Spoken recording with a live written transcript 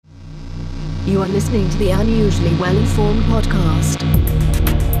You are listening to the Unusually Well-Informed podcast.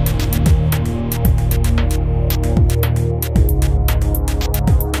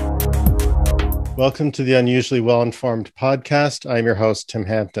 Welcome to the Unusually Well-Informed podcast. I'm your host, Tim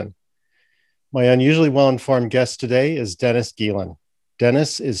Hampton. My unusually well-informed guest today is Dennis Gielen.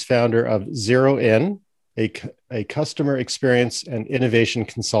 Dennis is founder of Zero In, a customer experience and innovation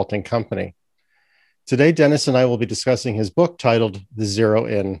consulting company. Today, Dennis and I will be discussing his book titled The Zero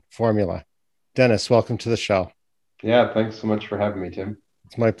In Formula. Dennis, welcome to the show. Yeah, thanks so much for having me, Tim.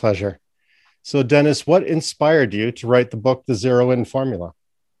 It's my pleasure. So, Dennis, what inspired you to write the book, The Zero In Formula?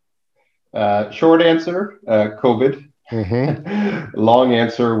 Short answer, COVID. Long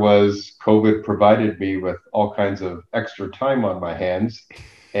answer was COVID provided me with all kinds of extra time on my hands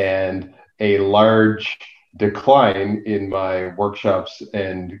and a large decline in my workshops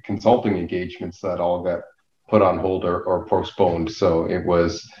and consulting engagements that all got put on hold or postponed. So it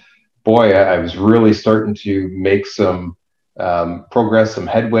was, I was really starting to make some progress, some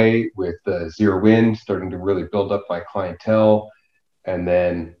headway with Zero In, starting to really build up my clientele. And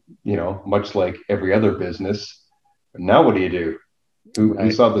then, much like every other business, now what do you do?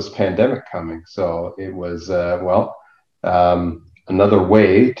 Who saw this pandemic coming? So it was, another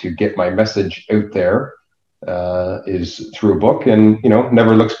way to get my message out there is through a book. And,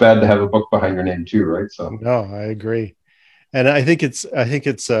 never looks bad to have a book behind your name too, right? So no, I agree. And I think it's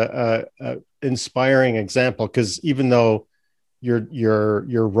a inspiring example, because even though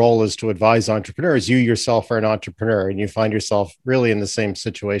your role is to advise entrepreneurs, you yourself are an entrepreneur and you find yourself really in the same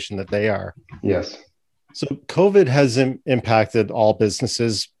situation that they are. Yes. So COVID has impacted all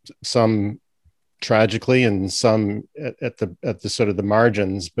businesses, some tragically and some at the sort of the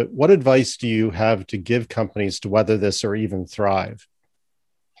margins. But what advice do you have to give companies to weather this or even thrive?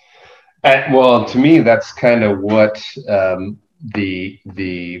 Well, to me, that's kind of what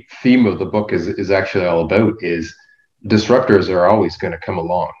the theme of the book is actually all about. Is disruptors are always going to come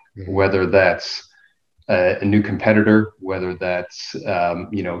along, whether that's a new competitor, whether that's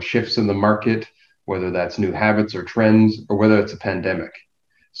shifts in the market, whether that's new habits or trends, or whether it's a pandemic.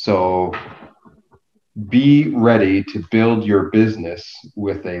 So be ready to build your business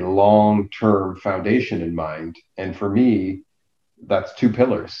with a long-term foundation in mind. And for me, that's two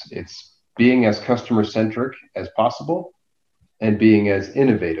pillars. It's being as customer-centric as possible and being as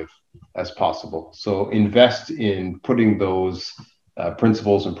innovative as possible. So invest in putting those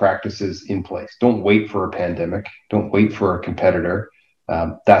principles and practices in place. Don't wait for a pandemic. Don't wait for a competitor.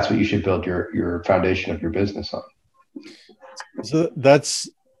 That's what you should build your foundation of your business on. So that's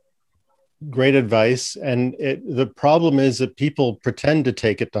great advice. And the problem is that people pretend to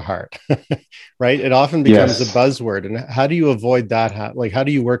take it to heart, right? It often becomes a buzzword. And how do you avoid that? How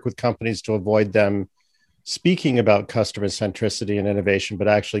do you work with companies to avoid them speaking about customer centricity and innovation, but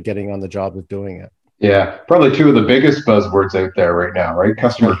actually getting on the job of doing it? Yeah, probably two of the biggest buzzwords out there right now, right?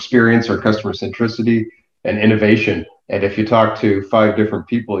 Customer experience or customer centricity and innovation. And if you talk to 5 different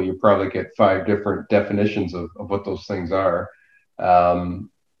people, you probably get 5 different definitions of what those things are.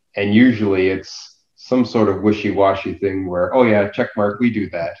 And usually it's some sort of wishy-washy thing where, oh yeah, check mark, we do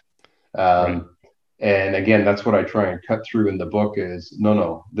that. Right. And again, that's what I try and cut through in the book is,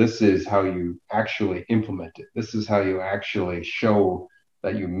 no, this is how you actually implement it. This is how you actually show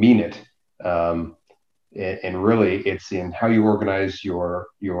that you mean it. And really, it's in how you organize your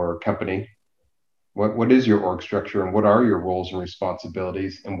company. What is your org structure and what are your roles and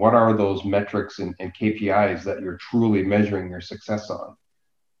responsibilities? And what are those metrics and KPIs that you're truly measuring your success on?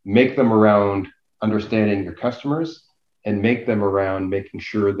 Make them around understanding your customers and make them around making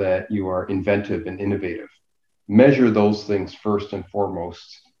sure that you are inventive and innovative. Measure those things first and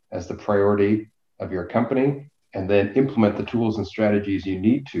foremost as the priority of your company, and then implement the tools and strategies you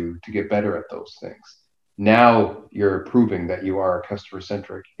need to get better at those things. Now you're proving that you are a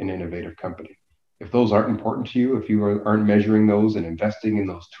customer-centric and innovative company. If those aren't important to you, if you aren't measuring those and investing in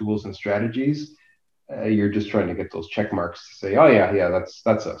those tools and strategies, you're just trying to get those check marks to say, oh yeah,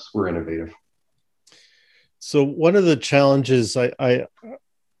 that's us. We're innovative. So one of the challenges I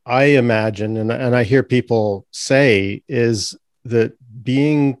imagine, and I hear people say, is that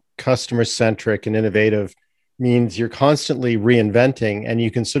being customer-centric and innovative means you're constantly reinventing and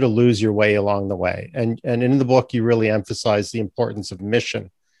you can sort of lose your way along the way. And in the book, you really emphasize the importance of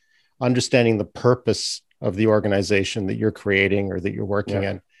mission, understanding the purpose of the organization that you're creating or that you're working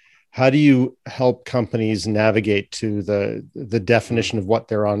in. How do you help companies navigate to the definition of what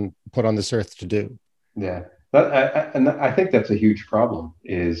they're put on this earth to do? Yeah, and I think that's a huge problem.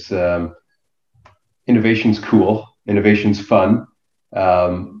 Is innovation's cool, innovation's fun,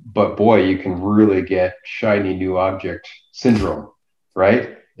 but boy, you can really get shiny new object syndrome,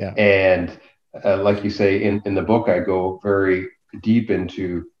 right? Yeah. And like you say in the book, I go very deep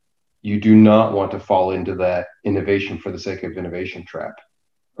into, you do not want to fall into that innovation for the sake of innovation trap,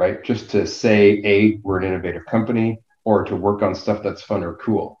 right? Just to say, we're an innovative company, or to work on stuff that's fun or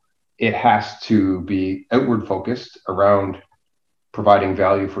cool. It has to be outward focused around providing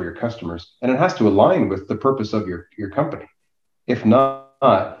value for your customers, and it has to align with the purpose of your company. If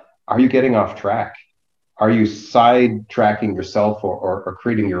not, are you getting off track? Are you sidetracking yourself, or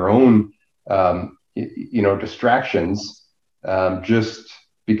creating your own distractions, just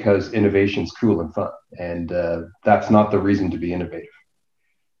because innovation's cool and fun? And that's not the reason to be innovative.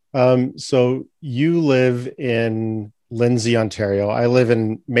 So you live in Lindsay, Ontario. I live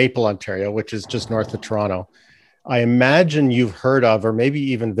in Maple, Ontario, which is just north of Toronto. I imagine you've heard of, or maybe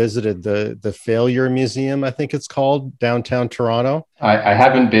even visited, the Failure Museum, I think it's called, downtown Toronto. I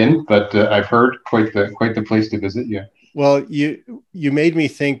haven't been, but I've heard quite the place to visit. Yeah. Well, you made me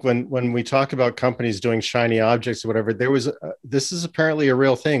think, when we talk about companies doing shiny objects or whatever, this is apparently a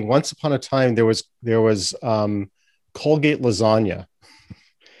real thing. Once upon a time, there was Colgate lasagna,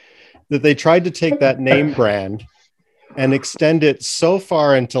 that they tried to take that name brand and extend it so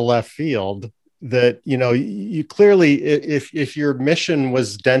far into left field that, you clearly, if your mission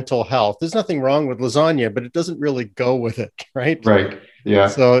was dental health, there's nothing wrong with lasagna, but it doesn't really go with it, right? Right. Yeah.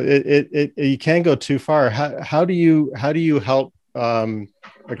 So it you can't go too far. How do you help a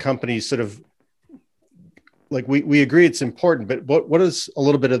company sort of, like, we agree it's important, but what is a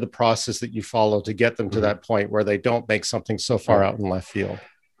little bit of the process that you follow to get them to that point where they don't make something so far out in left field?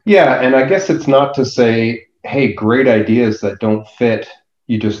 Yeah, and I guess it's not to say, hey, great ideas that don't fit,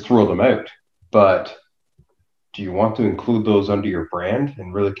 you just throw them out. But do you want to include those under your brand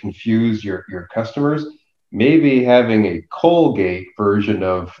and really confuse your customers? Maybe having a Colgate version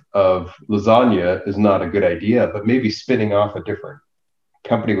of lasagna is not a good idea, but maybe spinning off a different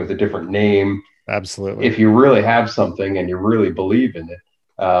company with a different name. Absolutely. If you really have something and you really believe in it.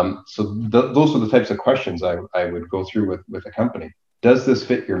 Those are the types of questions I would go through with a company. Does this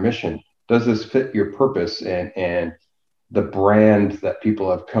fit your mission? Does this fit your purpose and the brand that people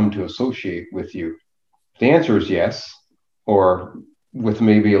have come to associate with you? If the answer is yes, or with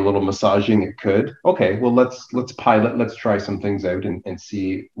maybe a little massaging, it could. Okay, well, let's pilot, let's try some things out and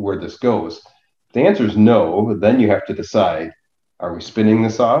see where this goes. If the answer is no, then you have to decide, are we spinning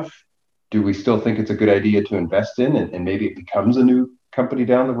this off? Do we still think it's a good idea to invest in, and maybe it becomes a new company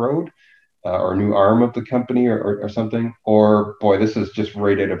down the road? Or a new arm of the company, or something? Or, boy, this is just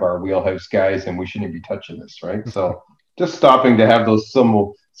right out of our wheelhouse, guys, and we shouldn't be touching this, right? So just stopping to have some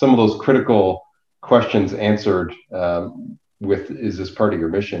of those critical questions answered, with, is this part of your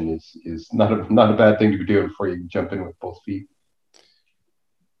mission, is not a bad thing to be doing before you jump in with both feet.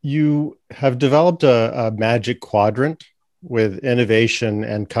 You have developed a magic quadrant with innovation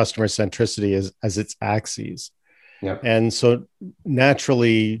and customer centricity as its axes. Yeah. And so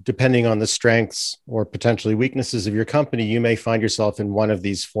naturally, depending on the strengths or potentially weaknesses of your company, you may find yourself in one of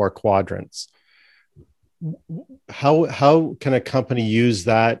these four quadrants. How can a company use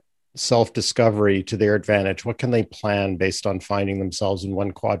that self-discovery to their advantage? What can they plan based on finding themselves in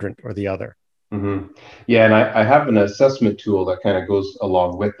one quadrant or the other? Mm-hmm. Yeah, and I have an assessment tool that kind of goes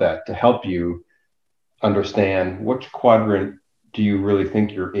along with that to help you understand which quadrant do you really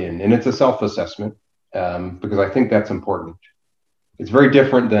think you're in. And it's a self-assessment. Because I think that's important. It's very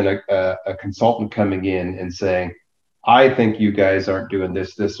different than a consultant coming in and saying, I think you guys aren't doing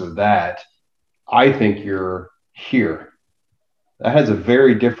this, or that. I think you're here. That has a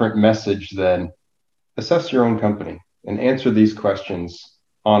very different message than assess your own company and answer these questions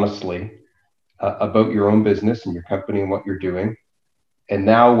honestly, about your own business and your company and what you're doing. And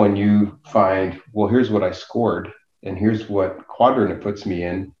now when you find, well, here's what I scored and here's what quadrant it puts me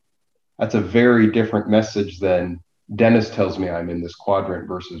in, that's a very different message than Dennis tells me I'm in this quadrant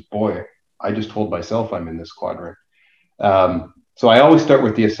versus, boy, I just told myself I'm in this quadrant. So I always start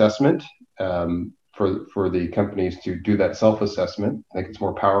with the assessment, for the companies to do that self-assessment. I think it's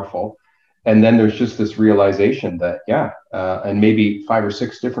more powerful. And then there's just this realization that, and maybe 5 or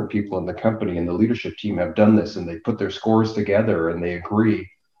 6 different people in the company and the leadership team have done this, and they put their scores together and they agree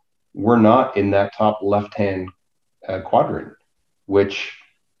we're not in that top left-hand quadrant, which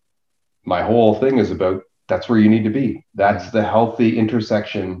my whole thing is about. That's where you need to be. That's the healthy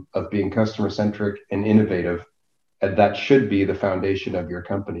intersection of being customer centric and innovative. And that should be the foundation of your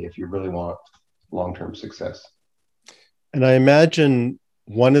company if you really want long-term success. And I imagine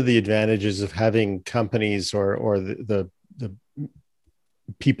one of the advantages of having companies or the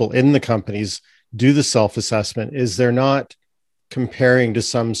people in the companies do the self-assessment is they're not comparing to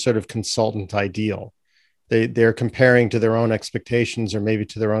some sort of consultant ideal. they're comparing to their own expectations or maybe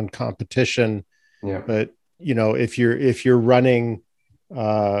to their own competition. Yeah. But if you're running,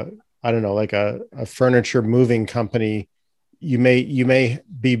 I don't know, like a furniture moving company, you may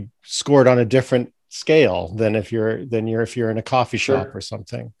be scored on a different scale than if you're in a coffee shop or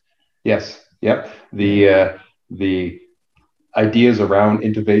something. Yes. Yep. The ideas around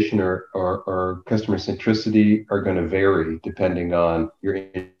innovation or customer centricity are going to vary depending on your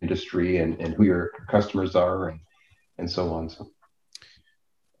industry and who your customers are and so on.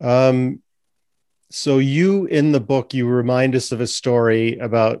 So you, in the book, you remind us of a story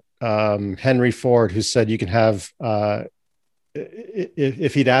about Henry Ford, who said you can have,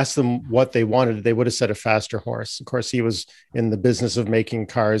 if he'd asked them what they wanted, they would have said a faster horse. Of course, he was in the business of making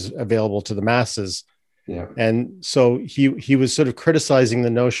cars available to the masses. Yeah. And so he was sort of criticizing the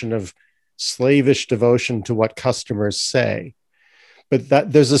notion of slavish devotion to what customers say. But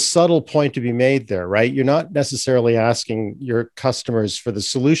that there's a subtle point to be made there, right? You're not necessarily asking your customers for the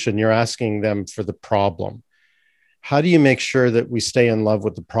solution. You're asking them for the problem. How do you make sure that we stay in love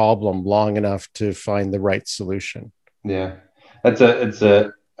with the problem long enough to find the right solution? Yeah, it's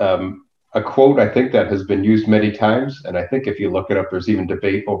a quote I think that has been used many times, and I think if you look it up, there's even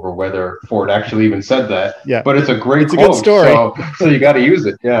debate over whether Ford actually even said that. Yeah, but it's a great quote. A good story. So you got to use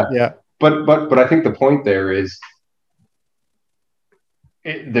it. Yeah, yeah. But I think the point there is,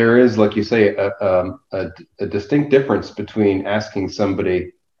 there is, like you say, a distinct difference between asking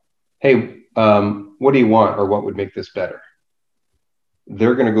somebody, "Hey, what do you want, or what would make this better?"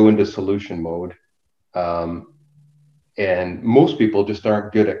 They're going to go into solution mode. And most people just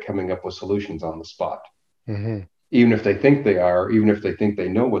aren't good at coming up with solutions on the spot. Mm-hmm. Even if they think they are, even if they think they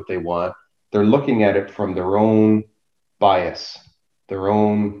know what they want, they're looking at it from their own bias, their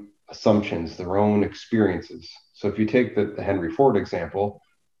own assumptions, their own experiences. So if you take the Henry Ford example,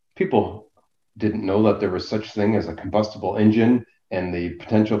 people didn't know that there was such thing as a combustible engine and the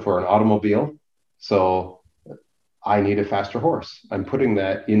potential for an automobile. So I need a faster horse. I'm putting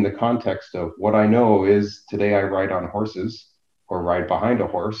that in the context of what I know is today I ride on horses or ride behind a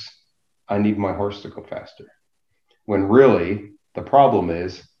horse. I need my horse to go faster. When really the problem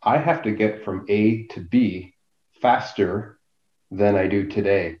is I have to get from A to B faster than I do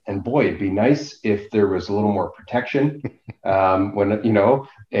today. And boy, it'd be nice if there was a little more protection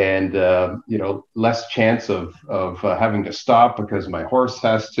less chance of having to stop because my horse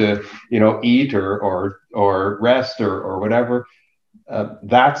has to, eat or rest or whatever.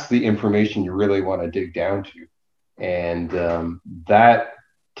 That's the information you really want to dig down to. And that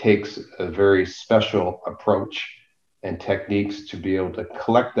takes a very special approach and techniques to be able to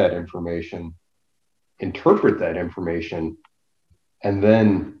collect that information, interpret that information, and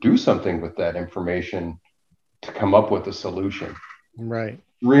then do something with that information to come up with a solution. Right.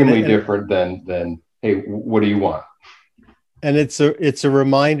 Really different than, hey, what do you want? And it's a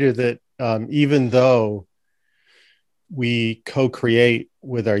reminder that even though we co-create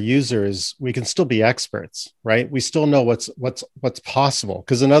with our users, we can still be experts, right? We still know what's possible.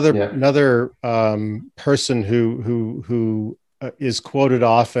 Because another person who is quoted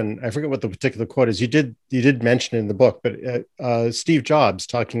often, I forget what the particular quote is. You did mention it in the book, but Steve Jobs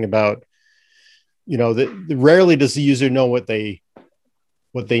talking about, rarely does the user know what they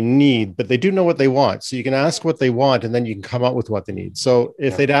need, but they do know what they want. So you can ask what they want, and then you can come up with what they need. So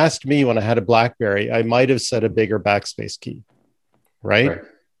if they'd asked me when I had a BlackBerry, I might have said a bigger backspace key, right?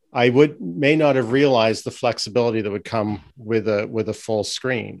 I may not have realized the flexibility that would come with a full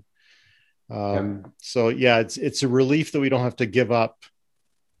screen. So yeah, it's a relief that we don't have to give up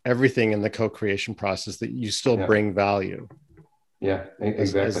everything in the co-creation process, that you still bring value. Yeah,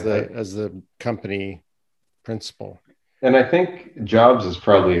 exactly. As the company principal. And I think Jobs is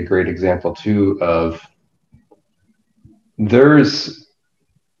probably a great example too of there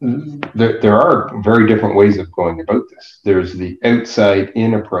are very different ways of going about this. There's the outside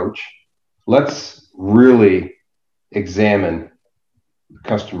in approach. Let's really examine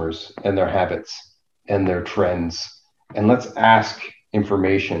customers and their habits and their trends, and let's ask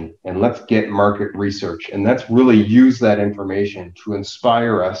information, and let's get market research, and let's really use that information to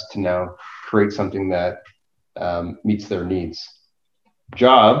inspire us to now create something that meets their needs.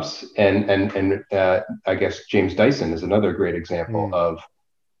 Jobs and I guess James Dyson is another great example of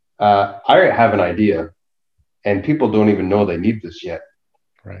I have an idea and people don't even know they need this yet,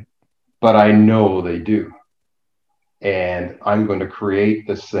 right? But I know they do, and I'm going to create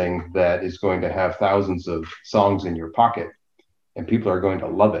this thing that is going to have thousands of songs in your pocket, and people are going to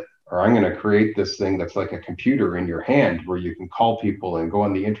love it. Or I'm going to create this thing that's like a computer in your hand where you can call people and go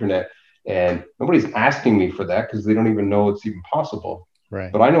on the internet. And nobody's asking me for that because they don't even know it's even possible.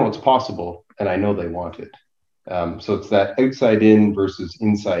 Right. but I know it's possible and I know they want it. So it's that outside in versus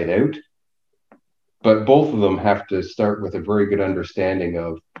inside out. But both of them have to start with a very good understanding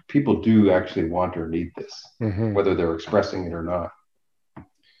of people do actually want or need this, whether they're expressing it or not.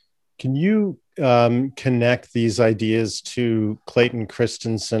 Can you connect these ideas to Clayton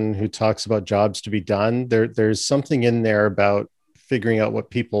Christensen, who talks about jobs to be done? There's something in there about figuring out what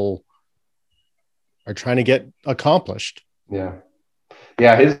people are trying to get accomplished. Yeah.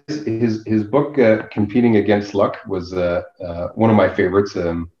 His book, Competing Against Luck, was one of my favorites.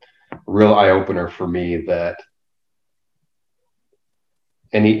 Real eye opener for me that,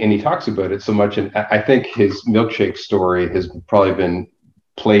 and he talks about it so much. And I think his milkshake story has probably been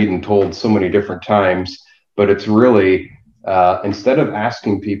played and told so many different times, but it's really, instead of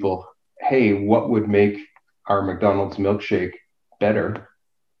asking people, hey, what would make our McDonald's milkshake better?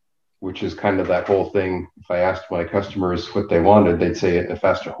 Which is kind of that whole thing. If I asked my customers what they wanted, they'd say a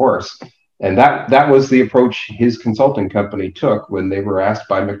faster horse. And that was the approach his consulting company took when they were asked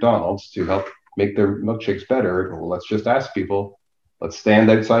by McDonald's to help make their milkshakes better. Well, let's just ask people. Let's stand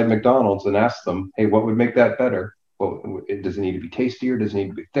outside McDonald's and ask them, hey, what would make that better? Well, does it need to be tastier? Does it need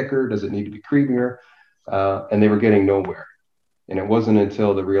to be thicker? Does it need to be creamier? And they were getting nowhere. And it wasn't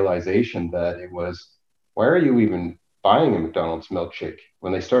until the realization that it was, why are you even buying a McDonald's milkshake?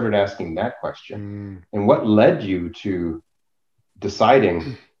 When they started asking that question. And what led you to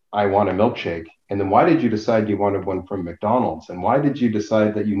deciding, I want a milkshake? And then why did you decide you wanted one from McDonald's? And why did you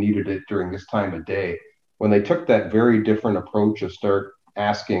decide that you needed it during this time of day? When they took that very different approach of start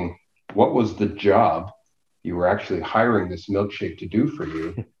asking, what was the job you were actually hiring this milkshake to do for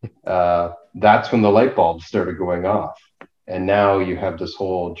you? That's when the light bulbs started going off. And now you have this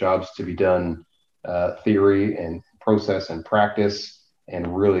whole jobs to be done theory and process and practice,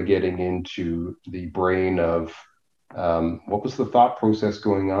 and really getting into the brain of what was the thought process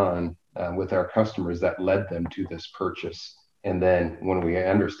going on with our customers that led them to this purchase. And then when we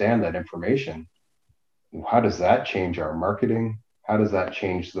understand that information, how does that change our marketing? How does that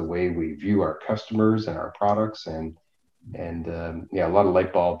change the way we view our customers and our products? And a lot of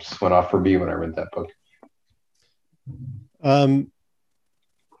light bulbs went off for me when I read that book.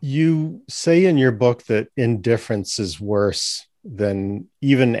 You say in your book that indifference is worse than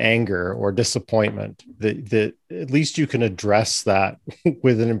even anger or disappointment, that at least you can address that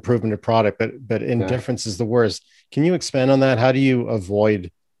with an improvement of product, but indifference is the worst. Can you expand on that? How do you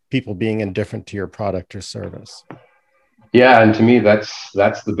avoid people being indifferent to your product or service? Yeah, and to me, that's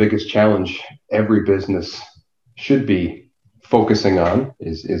the biggest challenge every business should be focusing on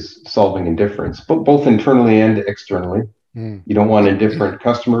is solving indifference, both internally and externally. You don't want indifferent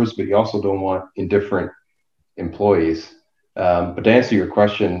customers, but you also don't want indifferent employees. But to answer your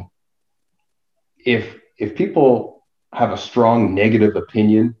question, if people have a strong negative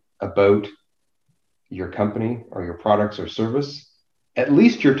opinion about your company or your products or service, at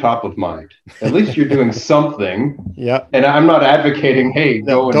least you're top of mind. At least you're doing something. Yeah. And I'm not advocating, hey,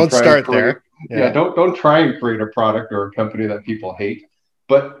 don't start there. Yeah. Don't try and create a product or a company that people hate,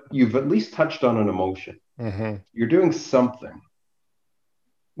 but you've at least touched on an emotion. You're doing something.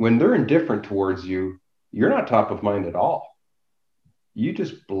 When they're indifferent towards you, you're not top of mind at all. You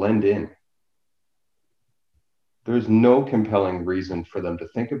just blend in. There's no compelling reason for them to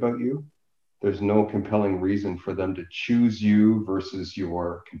think about you. There's no compelling reason for them to choose you versus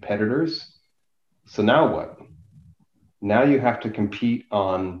your competitors. So now what? Now you have to compete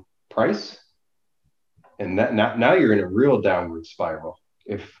on price. And now you're in a real downward spiral.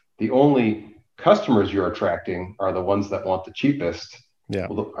 If the only customers you're attracting are the ones that want the cheapest,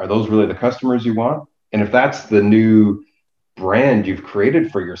 well, are those really the customers you want? And if that's the new brand you've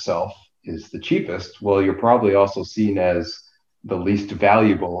created for yourself is the cheapest, well, you're probably also seen as the least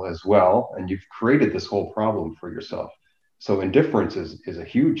valuable as well. And you've created this whole problem for yourself. So indifference is a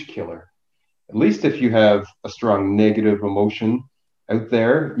huge killer. At least if you have a strong negative emotion out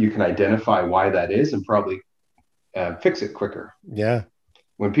there, you can identify why that is and probably fix it quicker. Yeah.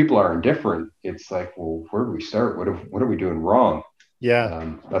 When people are indifferent, it's like, well, where do we start? What are we doing wrong?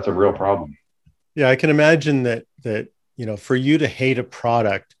 Yeah. That's a real problem. Yeah. I can imagine that, for you to hate a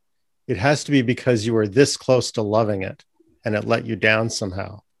product, it has to be because you were this close to loving it and it let you down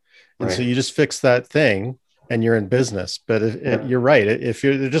somehow. And so you just fix that thing and you're in business. But you're right. If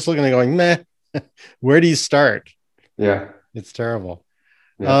you're just looking and going, meh, where do you start? Yeah. It's terrible.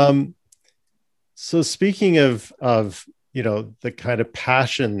 Yeah. So speaking of the kind of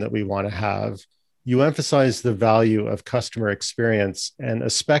passion that we want to have, you emphasize the value of customer experience and a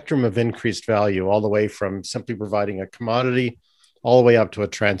spectrum of increased value, all the way from simply providing a commodity all the way up to a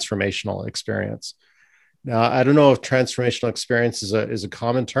transformational experience. Now, I don't know if transformational experience is a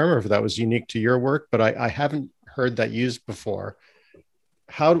common term or if that was unique to your work, but I haven't heard that used before.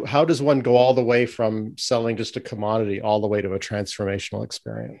 How does one go all the way from selling just a commodity all the way to a transformational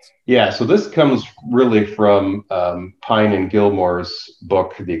experience? Yeah, so this comes really from Pine and Gilmore's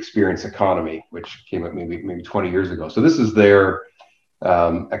book, The Experience Economy, which came out maybe 20 years ago. So this is their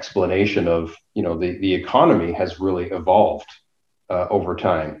explanation of, the economy has really evolved over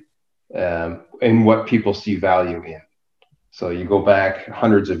time, and what people see value in. So you go back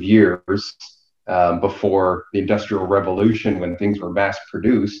hundreds of years before the Industrial Revolution, when things were mass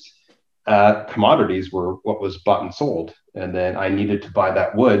produced, commodities were what was bought and sold. And then I needed to buy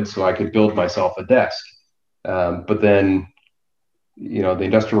that wood so I could build myself a desk. But then, the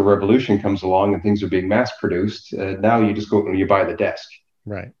Industrial Revolution comes along and things are being mass produced. Now you just go and you buy the desk.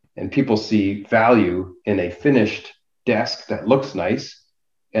 Right. And people see value in a finished desk that looks nice.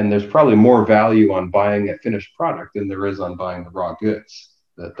 And there's probably more value on buying a finished product than there is on buying the raw goods.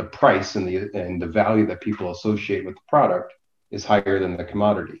 The price and the value that people associate with the product is higher than the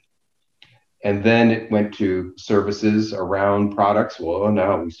commodity. And then it went to services around products. Well,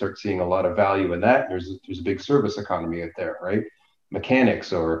 now we start seeing a lot of value in that. There's a big service economy out there, right?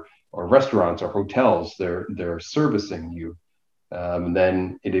 Mechanics or restaurants or hotels, they're servicing you. And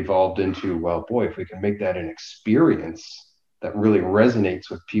then it evolved into, well, boy, if we can make that an experience that really resonates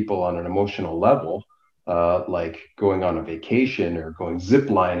with people on an emotional level, like going on a vacation or going zip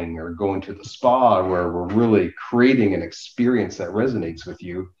lining or going to the spa, where we're really creating an experience that resonates with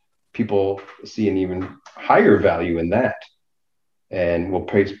you, people see an even higher value in that and will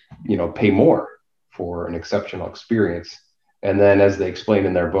pay more for an exceptional experience. And then, as they explain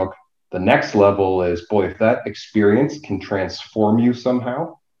in their book, the next level is, boy, if that experience can transform you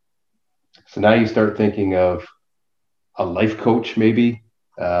somehow. So now you start thinking of a life coach, maybe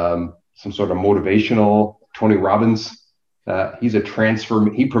some sort of motivational. Tony Robbins, he provides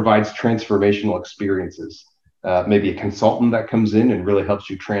transformational experiences. Maybe a consultant that comes in and really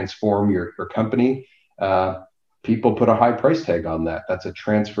helps you transform your company. People put a high price tag on that. That's a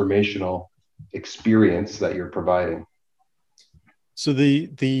transformational experience that you're providing. So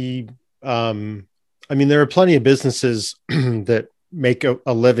there are plenty of businesses that make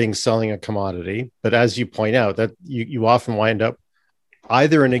a living selling a commodity, but as you point out, that you often wind up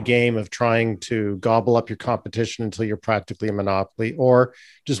either in a game of trying to gobble up your competition until you're practically a monopoly, or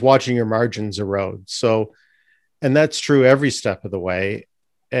just watching your margins erode. So, and that's true every step of the way.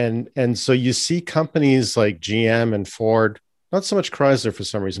 And so you see companies like GM and Ford, not so much Chrysler for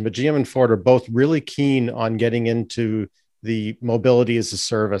some reason, but GM and Ford are both really keen on getting into the mobility as a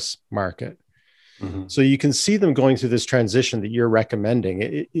service market. Mm-hmm. So you can see them going through this transition that you're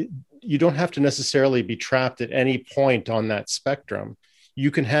recommending. You don't have to necessarily be trapped at any point on that spectrum. You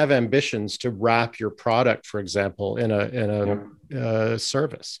can have ambitions to wrap your product, for example, in a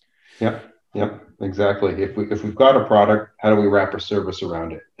service. Yeah, exactly. If we've got a product, how do we wrap a service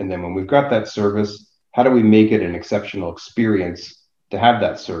around it? And then when we've got that service, how do we make it an exceptional experience to have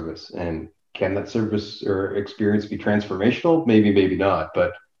that service? And can that service or experience be transformational? Maybe, maybe not.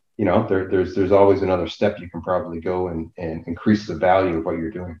 But there's always another step you can probably go and increase the value of what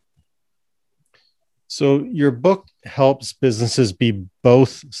you're doing. So your book helps businesses be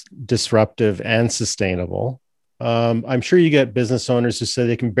both disruptive and sustainable. I'm sure you get business owners who say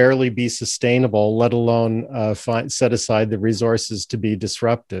they can barely be sustainable, let alone set aside the resources to be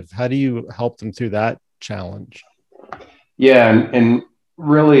disruptive. How do you help them through that challenge? Yeah, and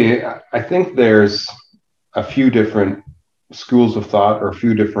really, I think there's a few different schools of thought or a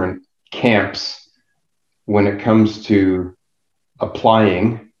few different camps when it comes to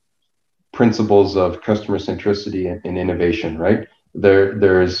applying principles of customer centricity and innovation, right?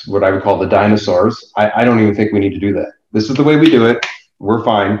 There's what I would call the dinosaurs. I don't even think we need to do that. This is the way we do it. We're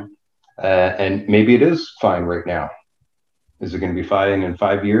fine. And maybe it is fine right now. Is it going to be fine in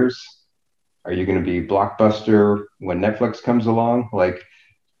 5 years? Are you going to be Blockbuster when Netflix comes along? Like,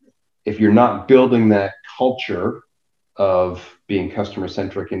 if you're not building that culture of being customer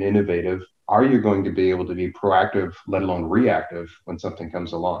centric and innovative, are you going to be able to be proactive, let alone reactive, when something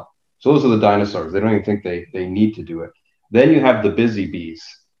comes along? So those are the dinosaurs. They don't even think they need to do it. Then you have the busy bees.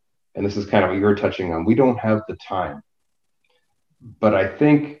 And this is kind of what you're touching on. We don't have the time. But I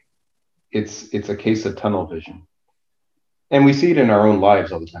think it's a case of tunnel vision. And we see it in our own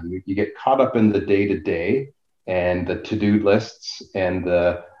lives all the time. You get caught up in the day-to-day and the to-do lists and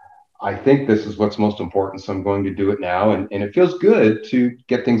I think this is what's most important, so I'm going to do it now. And it feels good to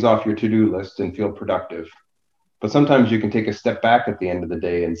get things off your to-do list and feel productive. But sometimes you can take a step back at the end of the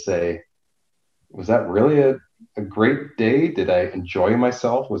day and say, was that really a great day? Did I enjoy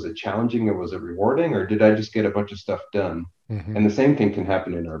myself? Was it challenging or was it rewarding? Or did I just get a bunch of stuff done? Mm-hmm. And the same thing can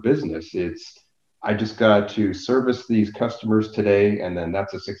happen in our business. It's, I just got to service these customers today, and then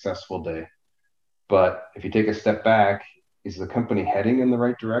that's a successful day. But if you take a step back, is the company heading in the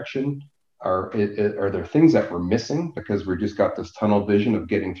right direction? Are there things that we're missing because we just got this tunnel vision of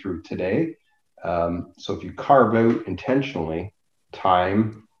getting through today? So if you carve out intentionally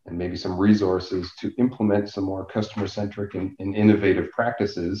time and maybe some resources to implement some more customer centric and innovative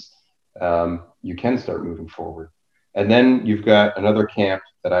practices, you can start moving forward. And then you've got another camp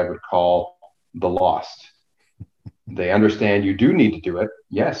that I would call the lost. They understand you do need to do it.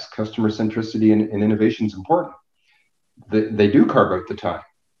 Yes, customer centricity and innovation is important. They do carve out the time.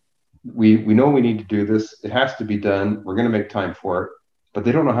 We know we need to do this. It has to be done. We're going to make time for it, but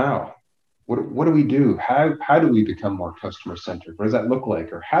they don't know how. What do we do? How do we become more customer centric? What does that look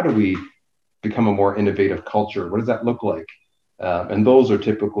like? Or how do we become a more innovative culture? What does that look like? And those are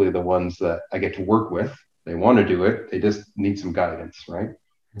typically the ones that I get to work with. They want to do it. They just need some guidance, right?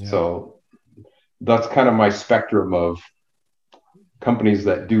 Yeah. So that's kind of my spectrum of companies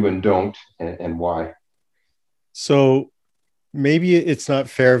that do and don't, and why. So maybe it's not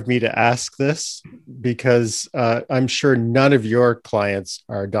fair of me to ask this because I'm sure none of your clients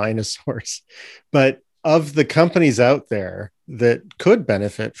are dinosaurs, but of the companies out there that could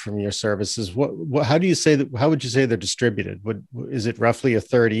benefit from your services, how do you say that? How would you say they're distributed? Is it roughly a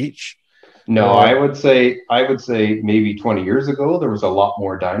third each? No, I would say maybe 20 years ago there was a lot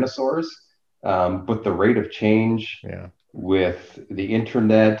more dinosaurs, but the rate of change with the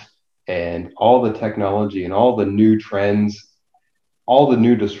internet and all the technology and all the new trends, all the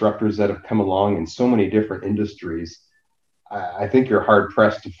new disruptors that have come along in so many different industries, I think you're hard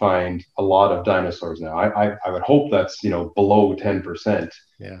pressed to find a lot of dinosaurs now. I would hope that's below 10%.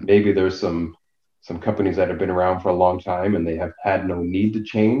 Yeah. Maybe there's some companies that have been around for a long time and they have had no need to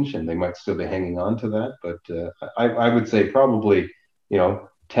change and they might still be hanging on to that. But I would say probably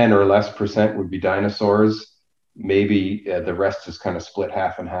 10 or less percent would be dinosaurs. Maybe the rest is kind of split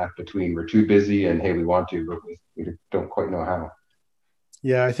half and half between we're too busy and hey, we want to, but we don't quite know how.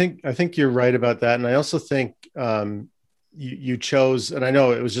 Yeah, I think you're right about that. And I also think you chose, and I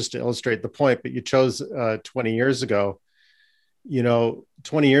know it was just to illustrate the point, but you chose 20 years ago.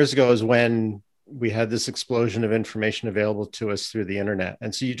 20 years ago is when we had this explosion of information available to us through the internet.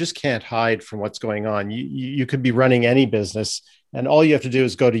 And so you just can't hide from what's going on. You could be running any business and all you have to do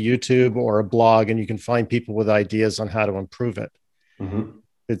is go to YouTube or a blog and you can find people with ideas on how to improve it. Mm-hmm.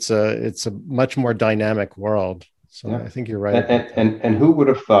 It's a much more dynamic world. So yeah. I think you're right. And who would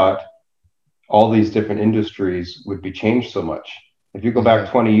have thought all these different industries would be changed so much? If you go back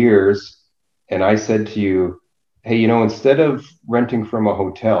 20 years and I said to you, hey, instead of renting from a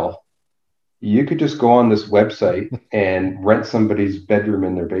hotel, you could just go on this website and rent somebody's bedroom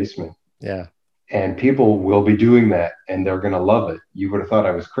in their basement. Yeah. And people will be doing that and they're going to love it. You would have thought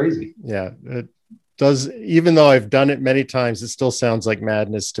I was crazy. Yeah. It does. Even though I've done it many times, it still sounds like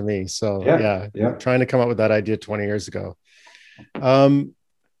madness to me. So yeah. Trying to come up with that idea 20 years ago.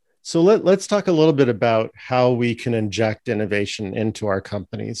 So let's talk a little bit about how we can inject innovation into our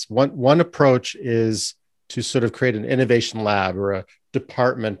companies. One approach is to sort of create an innovation lab or a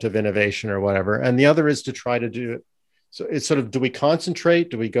department of innovation or whatever. And the other is to try to do it. So it's sort of, do we concentrate?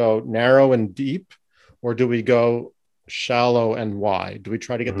 Do we go narrow and deep? Or do we go shallow and wide? Do we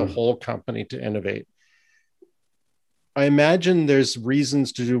try to get the whole company to innovate? I imagine there's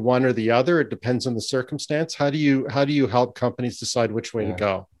reasons to do one or the other. It depends on the circumstance. How do you help companies decide which way to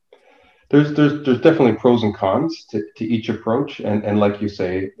go? There's definitely pros and cons to each approach. And like you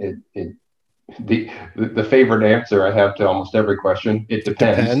say, the favorite answer I have to almost every question, it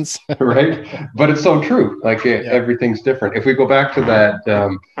depends. Right? But it's so true. Like everything's different. If we go back to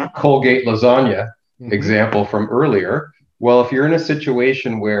that Colgate lasagna example from earlier, well, if you're in a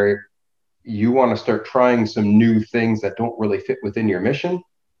situation where you want to start trying some new things that don't really fit within your mission,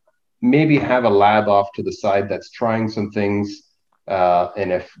 maybe have a lab off to the side that's trying some things.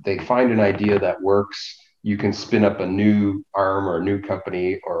 And if they find an idea that works, you can spin up a new arm or a new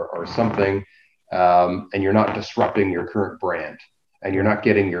company or something. And you're not disrupting your current brand and you're not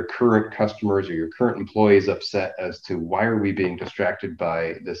getting your current customers or your current employees upset as to why are we being distracted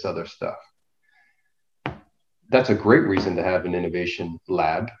by this other stuff. That's a great reason to have an innovation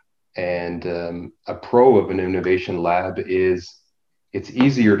lab. And a pro of an innovation lab is it's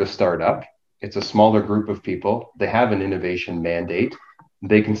easier to start up. It's a smaller group of people. They have an innovation mandate.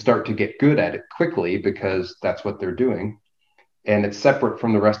 They can start to get good at it quickly because that's what they're doing. And it's separate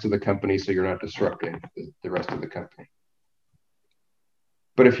from the rest of the company, so you're not disrupting the rest of the company.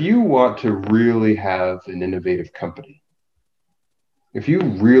 But if you want to really have an innovative company, if you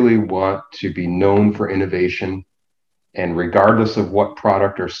really want to be known for innovation, and regardless of what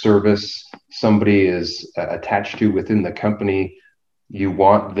product or service somebody is attached to within the company, you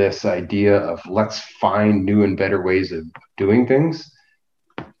want this idea of let's find new and better ways of doing things,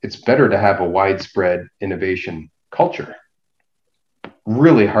 it's better to have a widespread innovation culture.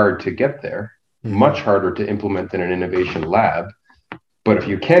 Really hard to get there, much harder to implement than an innovation lab. But if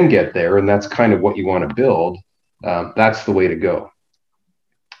you can get there, and that's kind of what you want to build, that's the way to go.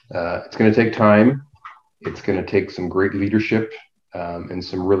 It's going to take time. It's going to take some great leadership and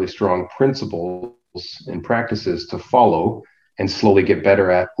some really strong principles and practices to follow and slowly get better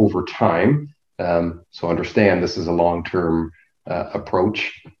at over time. So understand this is a long-term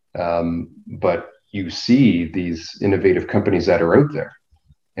approach, but you see these innovative companies that are out there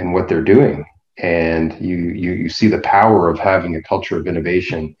and what they're doing, and you see the power of having a culture of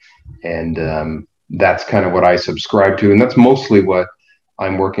innovation, and that's kind of what I subscribe to, and that's mostly what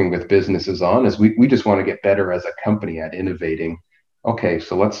I'm working with businesses on. Is we just want to get better as a company at innovating. Okay,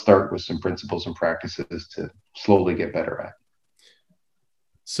 so let's start with some principles and practices to slowly get better at.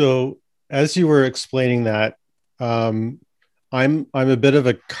 So as you were explaining that, I'm a bit of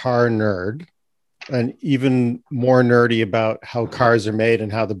a car nerd, and even more nerdy about how cars are made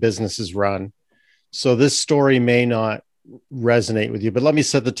and how the business is run. So this story may not resonate with you, but let me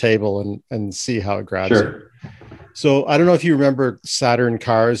set the table and see how it grabs you. So I don't know if you remember Saturn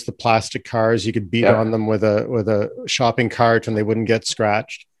cars, the plastic cars. You could beat on them with a shopping cart and they wouldn't get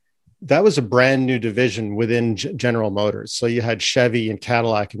scratched. That was a brand new division within General Motors. So you had Chevy and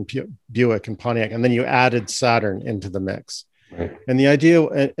Cadillac and Buick and Pontiac, and then you added Saturn into the mix. Right. And the idea,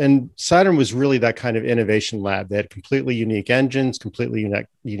 and Saturn was really that kind of innovation lab. They had completely unique engines, completely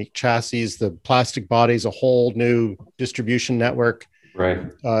unique chassis, the plastic bodies, a whole new distribution network. Right.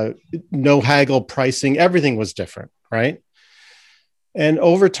 No haggle pricing. Everything was different. Right. And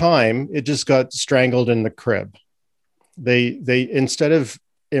over time, it just got strangled in the crib. They instead of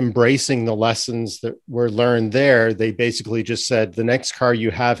embracing the lessons that were learned there, they basically just said, the next car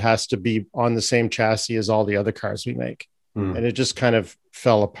you have has to be on the same chassis as all the other cars we make. And it just kind of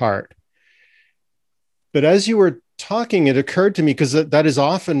fell apart. But as you were talking, it occurred to me, because that is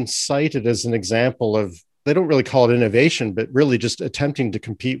often cited as an example of, they don't really call it innovation, but really just attempting to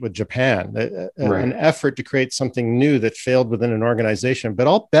compete with Japan, an effort to create something new that failed within an organization. But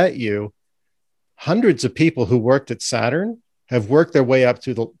I'll bet you hundreds of people who worked at Saturn have worked their way up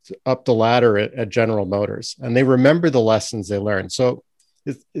the ladder at General Motors, and they remember the lessons they learned. So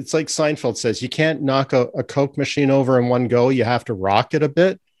it's like Seinfeld says, you can't knock a Coke machine over in one go. You have to rock it a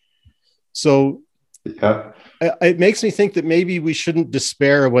bit. So it makes me think that maybe we shouldn't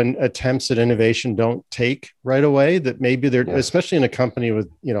despair when attempts at innovation don't take right away, that maybe they're, especially in a company with,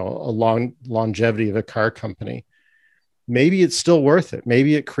 a long longevity of a car company, maybe it's still worth it.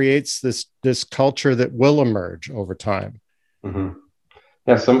 Maybe it creates this culture that will emerge over time. Mm-hmm.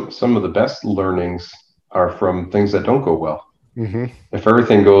 Yeah. Some of the best learnings are from things that don't go well. Mm-hmm. If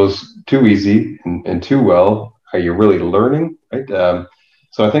everything goes too easy and too well, are you really learning? Right.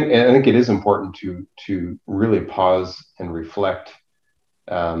 So I think it is important to really pause and reflect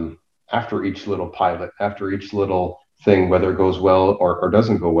after each little pilot, after each little thing, whether it goes well or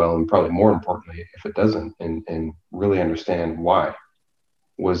doesn't go well, and probably more importantly, if it doesn't, and really understand why.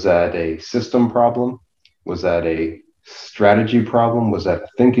 Was that a system problem? Was that a strategy problem? Was that a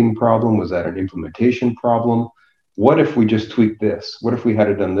thinking problem? Was that an implementation problem? What if we just tweak this? What if we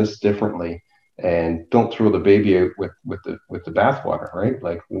had done this differently? And don't throw the baby out with the bathwater, right?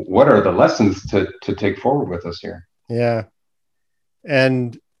 Like, what are the lessons to take forward with us here? Yeah,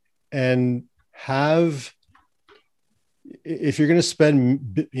 and have, if you're going to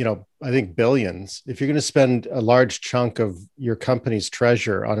spend, I think billions, if you're going to spend a large chunk of your company's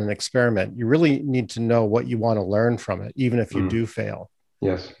treasure on an experiment, you really need to know what you want to learn from it, even if you do fail.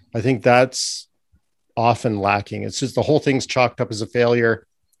 Yes, I think that's often lacking. It's just the whole thing's chalked up as a failure.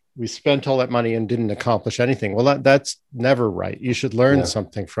 We spent all that money and didn't accomplish anything. Well, that's never right. You should learn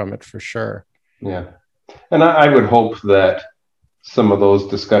something from it for sure. Yeah. And I would hope that some of those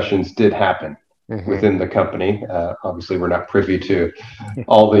discussions did happen within the company. Obviously, we're not privy to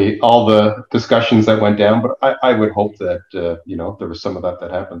all the discussions that went down, but I would hope that, there was some of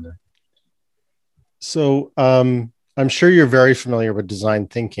that happened there. So I'm sure you're very familiar with design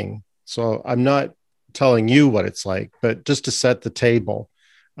thinking. So I'm not telling you what it's like, but just to set the table,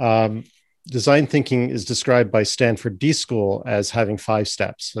 design thinking is described by Stanford D School as having 5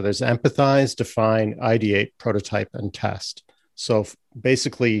 steps. So there's empathize, define, ideate, prototype, and test. So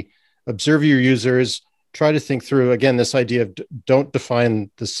basically observe your users, try to think through, again, this idea of don't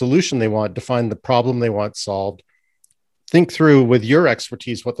define the solution they want, define the problem they want solved. Think through with your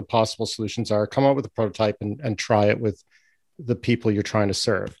expertise what the possible solutions are, come up with a prototype and try it with the people you're trying to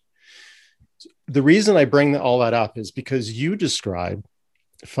serve. The reason I bring all that up is because you describe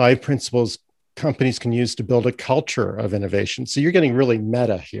 5 principles companies can use to build a culture of innovation. So you're getting really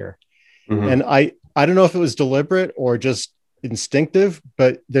meta here. Mm-hmm. And I don't know if it was deliberate or just instinctive,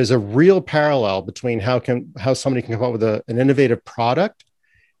 but there's a real parallel between how somebody can come up with an innovative product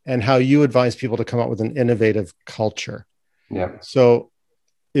and how you advise people to come up with an innovative culture. Yeah. So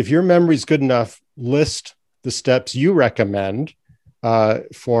if your memory's good enough, list the steps you recommend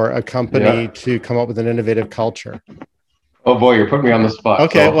for a company to come up with an innovative culture. Oh boy, you're putting me on the spot.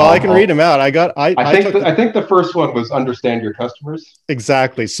 Okay, so I can read them out. I think the first one was understand your customers.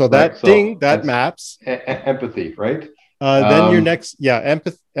 Exactly. So that maps empathy, right? Then your next,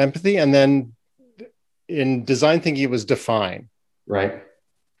 empathy, and then in design thinking it was define. Right.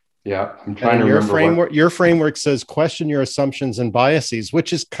 Yeah, I'm trying to remember. Your framework says question your assumptions and biases,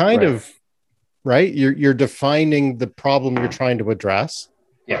 which is kind of right. You're defining the problem you're trying to address.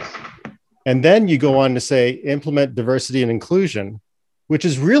 Yes. And then you go on to say implement diversity and inclusion, which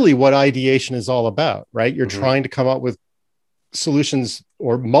is really what ideation is all about, right? You're trying to come up with solutions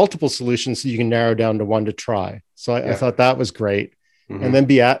or multiple solutions so you can narrow down to one to try. So I thought that was great. And then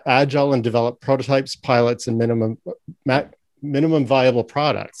be agile and develop prototypes, pilots, and minimum viable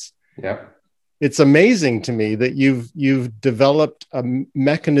products. Yeah. It's amazing to me that you've developed a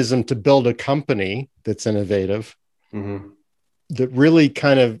mechanism to build a company that's innovative, that really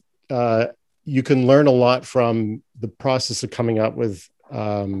kind of you can learn a lot from the process of coming up with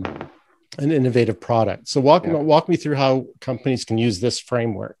an innovative product. So walk me through how companies can use this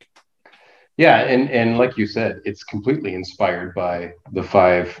framework. Yeah, and like you said, it's completely inspired by the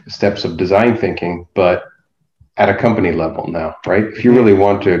 5 steps of design thinking, but at a company level now, right? If you really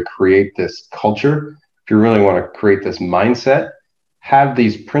want to create this culture, if you really want to create this mindset, have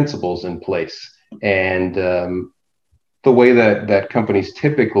these principles in place. And the way that companies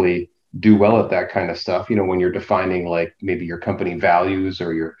typically do well at that kind of stuff, when you're defining like maybe your company values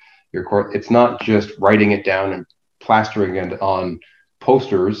or your core, it's not just writing it down and plastering it on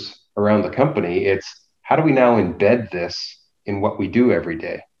posters around the company. It's how do we now embed this in what we do every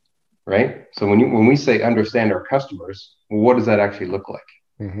day, right? So when we say understand our customers, what does that actually look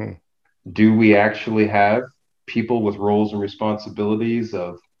like? Do we actually have people with roles and responsibilities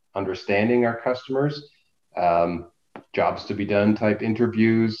of understanding our customers, jobs to be done type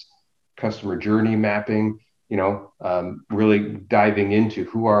interviews, customer journey mapping, really diving into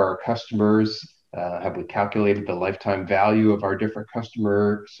who are our customers? Have we calculated the lifetime value of our different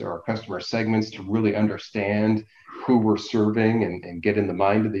customers or our customer segments to really understand who we're serving and get in the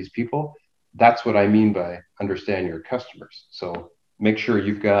mind of these people? That's what I mean by understand your customers. So make sure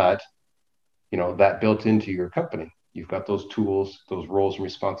you've got, that built into your company. You've got those tools, those roles and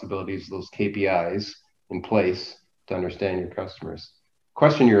responsibilities, those KPIs in place to understand your customers.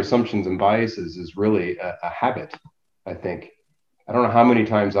 Question your assumptions and biases is really a habit, I think. I don't know how many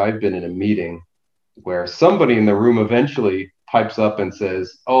times I've been in a meeting where somebody in the room eventually pipes up and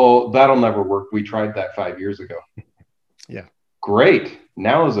says, "Oh, that'll never work. We tried that 5 years ago." Yeah. Great.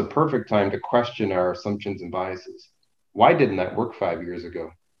 Now is a perfect time to question our assumptions and biases. Why didn't that work 5 years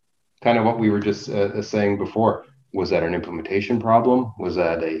ago? Kind of what we were just saying before. Was that an implementation problem? Was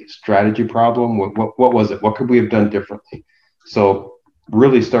that a strategy problem? What was it? What could we have done differently? So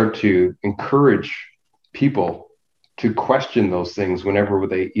really start to encourage people to question those things whenever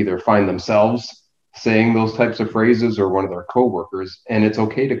they either find themselves saying those types of phrases or one of their coworkers. And it's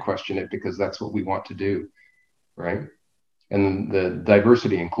okay to question it because that's what we want to do, right? And the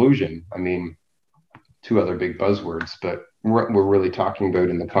diversity inclusion, 2 other big buzzwords, but what we're really talking about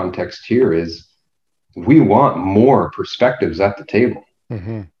in the context here is we want more perspectives at the table.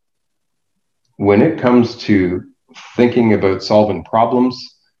 When it comes to thinking about solving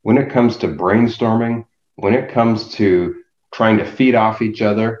problems, when it comes to brainstorming, when it comes to trying to feed off each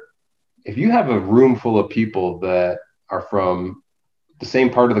other, if you have a room full of people that are from the same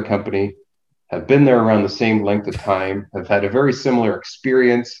part of the company, have been there around the same length of time, have had a very similar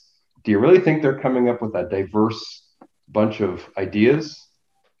experience, do you really think they're coming up with a diverse bunch of ideas?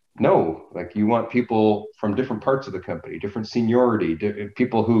 No, like you want people from different parts of the company, different seniority,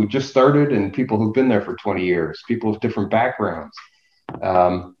 people who just started and people who've been there for 20 years, people with different backgrounds.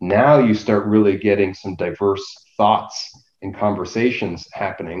 Now you start really getting some diverse thoughts and conversations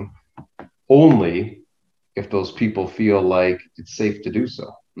happening only if those people feel like it's safe to do so.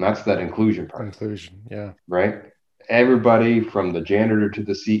 And that's that inclusion part. Inclusion, yeah. Right. everybody from the janitor to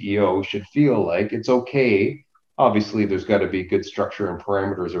the CEO should feel like it's okay. Obviously, there's got to be good structure and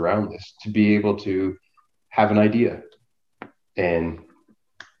parameters around this to be able to have an idea. And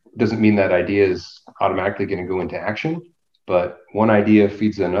it doesn't mean that idea is automatically going to go into action, but one idea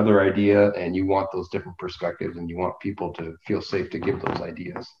feeds another idea, and you want those different perspectives, and you want people to feel safe to give those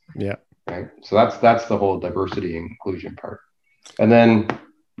ideas. Yeah. Right. So that's the whole diversity and inclusion part. And then,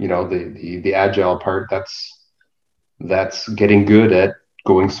 the agile part, that's getting good at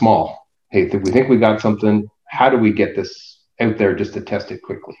going small. Hey, if we think we got something, how do we get this out there just to test it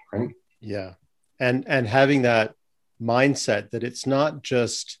quickly, right? Yeah. And having that mindset that it's not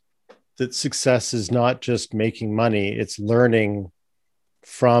just that success is not just making money, it's learning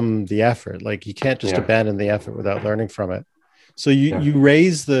from the effort. Like you can't just abandon the effort without learning from it. So you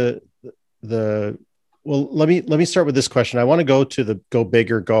raise the well, let me start with this question. I want to go to the go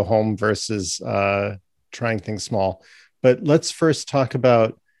big or go home versus trying things small, but let's first talk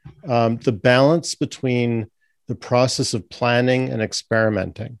about the balance between the process of planning and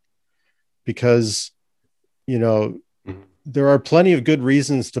experimenting, because there are plenty of good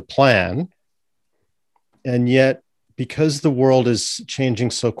reasons to plan, and yet because the world is changing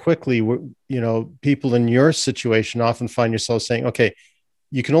so quickly, people in your situation often find yourself saying, okay,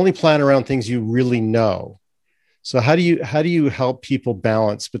 you can only plan around things you really know. So how do you help people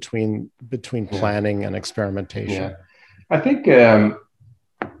balance between planning and experimentation? Yeah. I think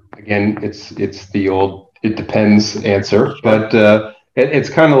again, it's the old it depends answer, but it's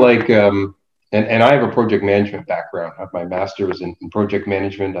kind of like and I have a project management background. I have my master's in project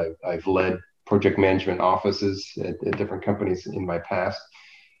management. I've led project management offices at different companies in my past.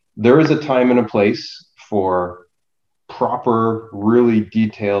 There is a time and a place for proper, really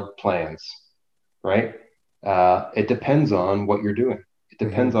detailed plans, right? It depends on what you're doing. It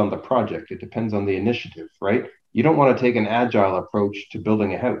depends on the project. It depends on the initiative, right? You don't want to take an agile approach to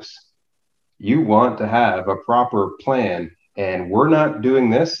building a house. You want to have a proper plan, and we're not doing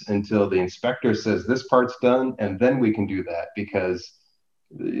this until the inspector says this part's done, and then we can do that, because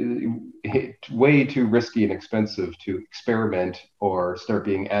it's way too risky and expensive to experiment or start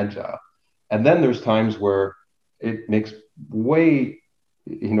being agile. And then there's times where it makes way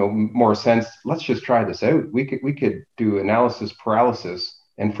more sense. Let's just try this out. We could do analysis paralysis,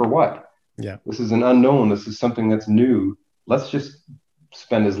 and for what? Yeah, this is an unknown. This is something that's new. Let's just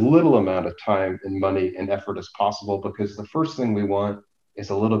spend as little amount of time and money and effort as possible, because the first thing we want is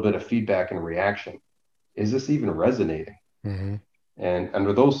a little bit of feedback and reaction. Is this even resonating? And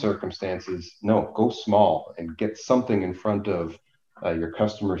under those circumstances, no, go small and get something in front of your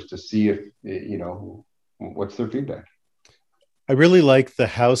customers to see if what's their feedback. I really like the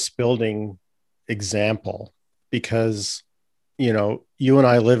house building example, because you and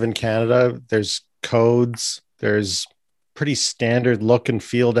I live in Canada. There's codes, there's pretty standard look and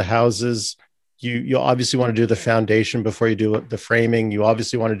feel to houses. You obviously want to do the foundation before you do the framing. You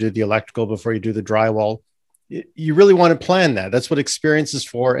obviously want to do the electrical before you do the drywall. You really want to plan that. That's what experience is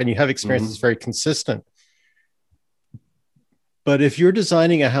for. And you have experience that's very consistent. But if you're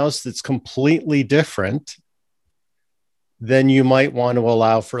designing a house that's completely different, then you might want to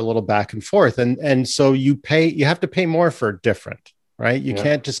allow for a little back and forth. And so you have to pay more for different, right? You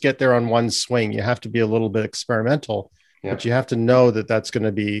can't just get there on one swing. You have to be a little bit experimental, but you have to know that that's going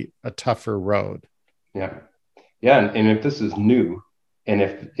to be a tougher road. Yeah. And if this is new, and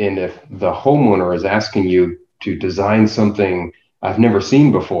if the homeowner is asking you to design something I've never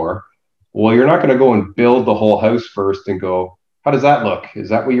seen before, well, you're not going to go and build the whole house first and go, how does that look? Is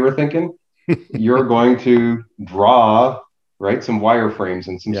that what you were thinking? You're going to draw, right, some wireframes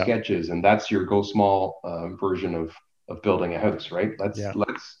and some sketches, and that's your go small version of building a house, right?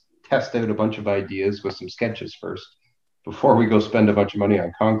 Let's test out a bunch of ideas with some sketches first before we go spend a bunch of money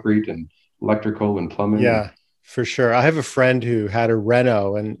on concrete and electrical and plumbing. Yeah, for sure. I have a friend who had a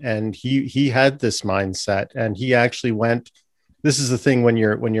reno, and he had this mindset, and he actually went. This is the thing, when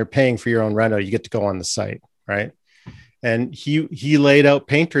you're paying for your own reno, you get to go on the site, right? And he laid out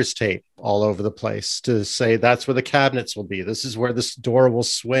painter's tape all over the place to say that's where the cabinets will be. This is where this door will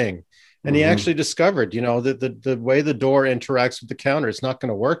swing. And he actually discovered, that the way the door interacts with the counter, it's not going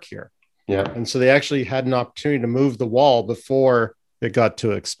to work here. Yeah. And so they actually had an opportunity to move the wall before it got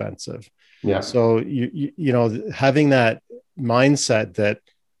too expensive. Yeah. So you having that mindset that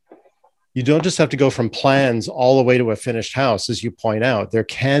you don't just have to go from plans all the way to a finished house, as you point out. There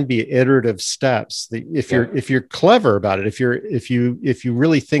can be iterative steps. If you're clever about it, if you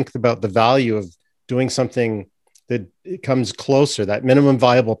really think about the value of doing something that it comes closer, that minimum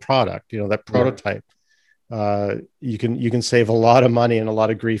viable product, that prototype, you can save a lot of money and a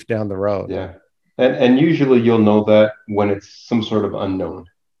lot of grief down the road. Yeah. And usually you'll know that when it's some sort of unknown,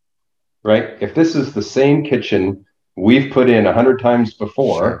 right? If this is the same kitchen we've put in 100 times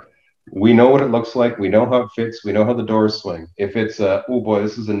before, Sure. we know what it looks like. We know how it fits. We know how the doors swing. If it's oh boy,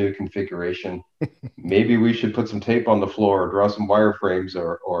 this is a new configuration. Maybe we should put some tape on the floor, or draw some wireframes,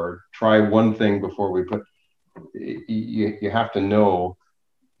 or try one thing before we put. You have to know,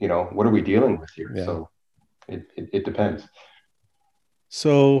 what are we dealing with here? Yeah. So it depends.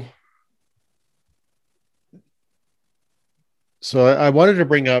 So I wanted to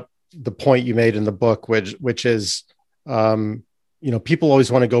bring up the point you made in the book, which is, people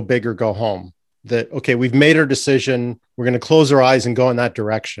always want to go big or go home. That, okay, we've made our decision. We're going to close our eyes and go in that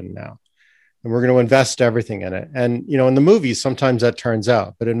direction now, and we're going to invest everything in it. And in the movies, sometimes that turns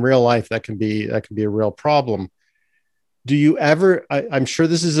out, but in real life, that can be a real problem. Do you ever? I'm sure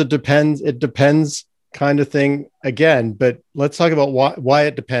this is it depends kind of thing again, but let's talk about why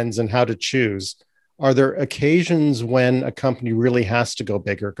it depends and how to choose. Are there occasions when a company really has to go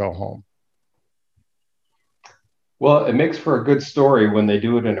big or go home? Well, it makes for a good story when they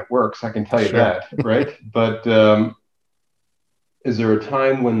do it and it works. I can tell you Sure. that, right? But is there a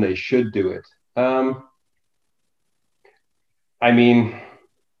time when they should do it? I mean,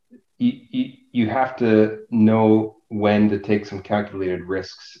 you have to know when to take some calculated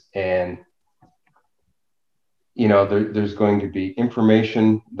risks, and there's going to be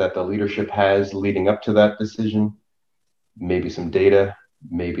information that the leadership has leading up to that decision, maybe some data,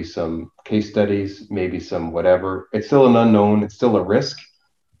 maybe some case studies, maybe some whatever. It's still an unknown. It's still a risk.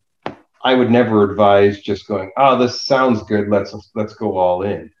 I would never advise just going, oh, this sounds good. Let's go all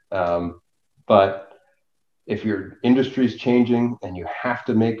in. But if your industry is changing and you have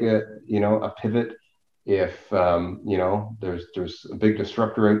to make a pivot, if there's a big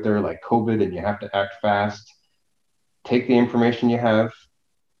disruptor out there like COVID and you have to act fast, take the information you have,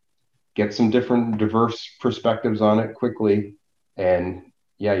 get some different diverse perspectives on it quickly, and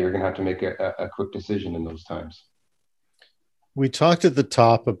yeah, you're going to have to make a quick decision in those times. We talked at the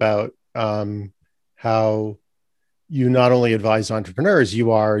top about how you not only advise entrepreneurs,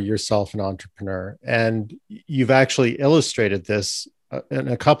 you are yourself an entrepreneur, and you've actually illustrated this in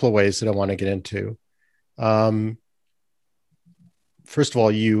a couple of ways that I want to get into. First of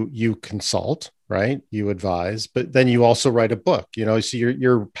all, you consult, right? You advise, but then you also write a book. So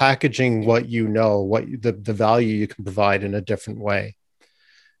you're packaging what what the value you can provide in a different way.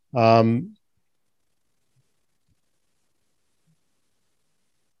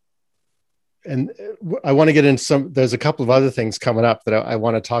 And I want to get into there's a couple of other things coming up that I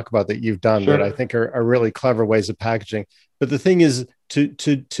want to talk about that you've done Sure. that I think are really clever ways of packaging. But the thing is to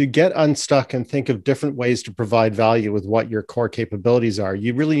get unstuck and think of different ways to provide value with what your core capabilities are,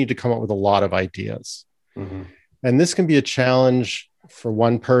 you really need to come up with a lot of ideas. Mm-hmm. And this can be a challenge for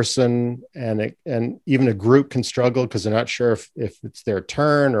one person, and even a group can struggle because they're not sure if it's their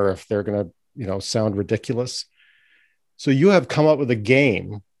turn or if they're going to, sound ridiculous. So you have come up with a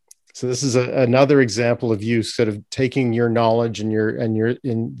game. So this is another example of you sort of taking your knowledge and your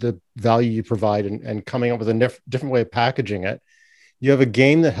in the value you provide and coming up with a different way of packaging it. You have a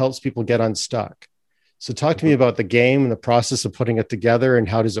game that helps people get unstuck. So talk to me about the game and the process of putting it together, and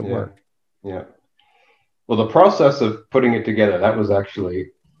how does it work? Yeah. Well, the process of putting it together, that was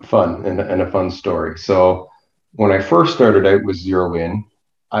actually fun and a fun story. So when I first started out with Zero In,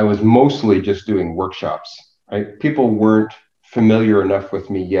 I was mostly just doing workshops, right? People weren't familiar enough with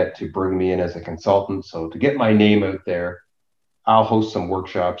me yet to bring me in as a consultant. So to get my name out there, I'll host some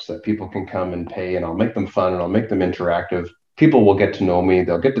workshops that people can come and pay, and I'll make them fun and I'll make them interactive. People will get to know me.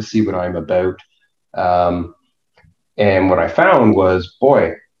 They'll get to see what I'm about. And what I found was,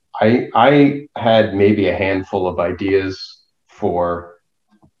 boy, I had maybe a handful of ideas for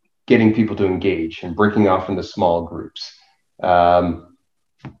getting people to engage and breaking off into small groups.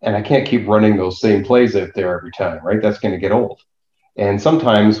 And I can't keep running those same plays out there every time, right? That's going to get old. And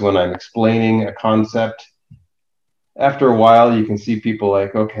sometimes when I'm explaining a concept, after a while, you can see people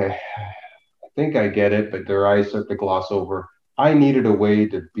like, okay, I think I get it, but their eyes start to gloss over. I needed a way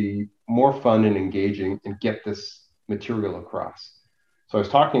to be more fun and engaging and get this material across. So I was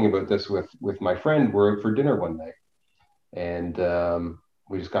talking about this with my friend. We're out for dinner one night, and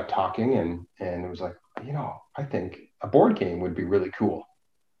we just got talking, and it was like, I think a board game would be really cool.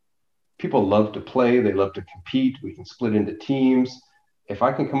 People love to play. They love to compete. We can split into teams. If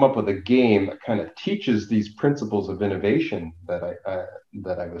I can come up with a game that kind of teaches these principles of innovation that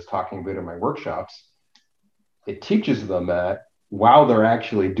I was talking about in my workshops, it teaches them that while they're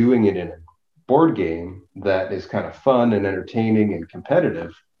actually doing it in a board game that is kind of fun and entertaining and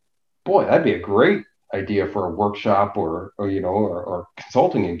competitive, boy, that'd be a great idea for a workshop or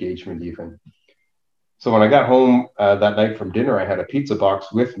consulting engagement even. So when I got home that night from dinner, I had a pizza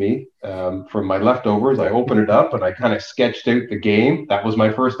box with me from my leftovers. I opened it up and I kind of sketched out the game. That was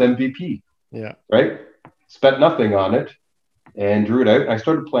my first MVP, Yeah. right? Spent nothing on it and drew it out. And I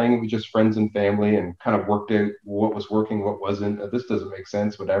started playing it with just friends and family and kind of worked out what was working, what wasn't. This doesn't make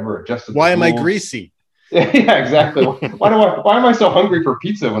sense, whatever. Adjusted Why the am I rules. greasy? Yeah, exactly. Why am I so hungry for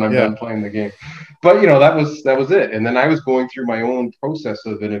pizza when I'm done playing the game? But that was it. And then I was going through my own process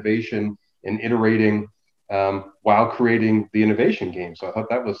of innovation and iterating while creating the innovation game. So I thought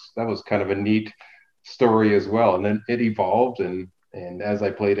that was kind of a neat story as well. And then it evolved, and as I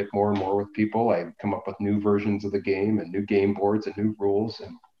played it more and more with people, I'd come up with new versions of the game and new game boards and new rules,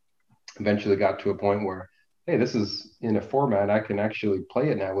 and eventually got to a point where, hey, this is in a format I can actually play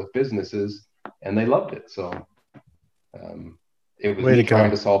it now with businesses, and they loved it. So it was me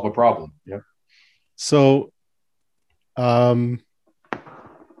trying to solve a problem. Yep. So I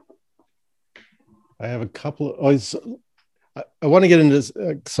have a couple of, I want to get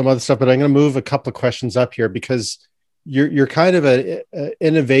into some other stuff, but I'm going to move a couple of questions up here because you're kind of a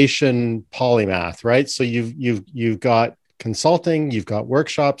innovation polymath, right? So you've got consulting, you've got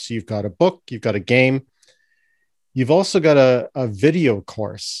workshops, you've got a book, you've got a game. You've also got a video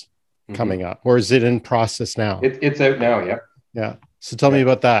course coming up, or is it in process now? It's out now. Yeah. Yeah. So tell me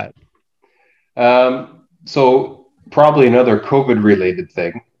about that. So probably another COVID related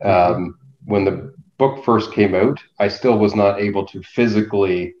thing. When the book first came out, I still was not able to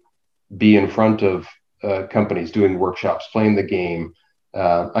physically be in front of companies doing workshops, playing the game.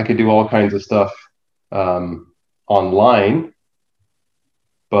 I could do all kinds of stuff online,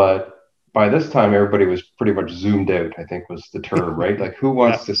 but by this time, everybody was pretty much zoomed out, I think was the term, right? Like, who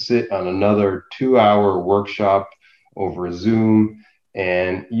wants to sit on another 2-hour workshop over Zoom?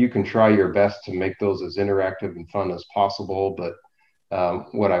 And you can try your best to make those as interactive and fun as possible. But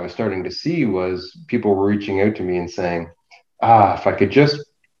what I was starting to see was people were reaching out to me and saying, if I could just,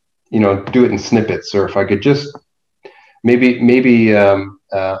 do it in snippets, or if I could just maybe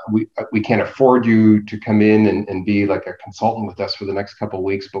we can't afford you to come in and be like a consultant with us for the next couple of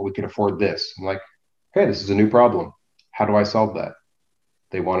weeks, but we can afford this. I'm like, okay, this is a new problem. How do I solve that?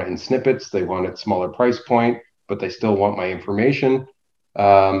 They want it in snippets. They want it smaller price point, but they still want my information.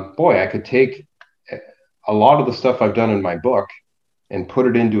 I could take a lot of the stuff I've done in my book and put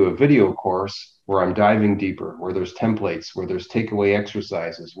it into a video course where I'm diving deeper, where there's templates, where there's takeaway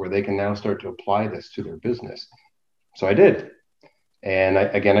exercises, where they can now start to apply this to their business. So I did. And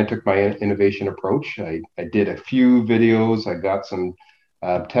I took my innovation approach. I did a few videos. I got some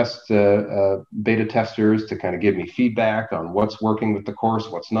beta testers to kind of give me feedback on what's working with the course,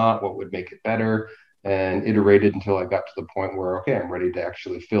 what's not, what would make it better, and iterated until I got to the point where, okay, I'm ready to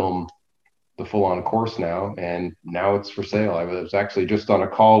actually film the full-on course now. And now it's for sale. I was actually just on a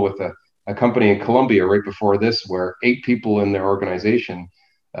call with a company in Colombia right before this, where 8 people in their organization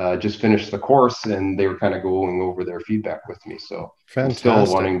just finished the course, and they were kind of going over their feedback with me. So fantastic.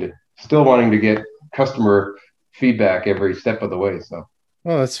 I'm still wanting to get customer feedback every step of the way. So.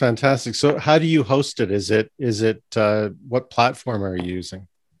 Oh, that's fantastic. So how do you host it? Is it what platform are you using?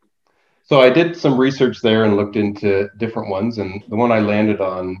 So I did some research there and looked into different ones, and the one I landed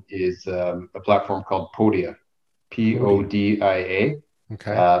on is a platform called Podia, Podia.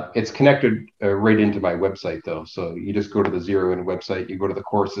 Okay. It's connected right into my website, though. So you just go to the Zero In website, you go to the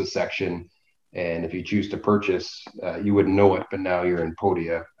courses section, and if you choose to purchase, you wouldn't know it, but now you're in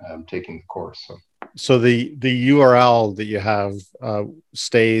Podia taking the course. So the URL that you have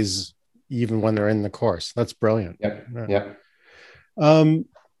stays even when they're in the course. That's brilliant. Yep. Yeah. Yep.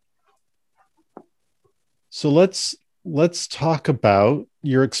 So let's talk about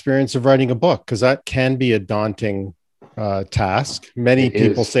your experience of writing a book, because that can be a daunting task. Many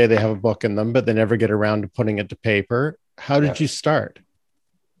people say they have a book in them, but they never get around to putting it to paper. How did you start?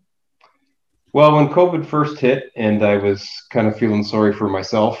 Well, when COVID first hit and I was kind of feeling sorry for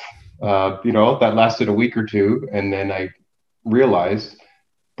myself, that lasted a week or two. And then I realized,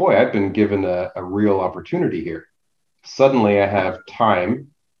 boy, I've been given a real opportunity here. Suddenly I have time.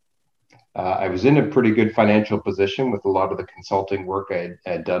 I was in a pretty good financial position with a lot of the consulting work I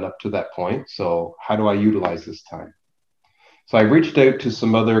had done up to that point. So how do I utilize this time? So I reached out to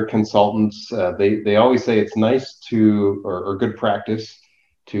some other consultants. They always say it's nice to, or good practice,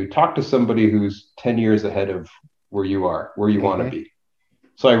 to talk to somebody who's 10 years ahead of where you are, where you want to be.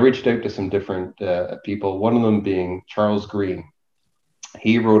 So I reached out to some different people, one of them being Charles Green.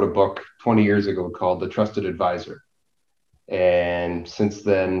 He wrote a book 20 years ago called The Trusted Advisor. And since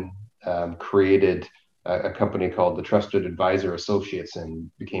then, created a company called the Trusted Advisor Associates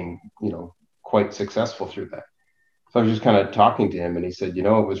and became, quite successful through that. So I was just kind of talking to him, and he said, it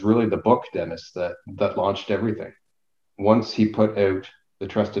was really the book, Dennis, that launched everything. Once he put out the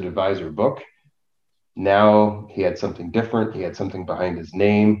Trusted Advisor book, now he had something different. He had something behind his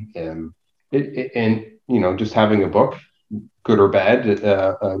name, and just having a book, good or bad,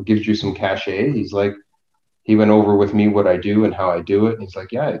 gives you some cachet. He's like, he went over with me what I do and how I do it. And he's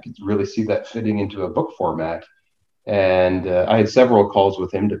like, yeah, I could really see that fitting into a book format. And I had several calls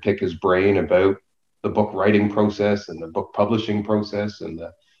with him to pick his brain about the book writing process and the book publishing process and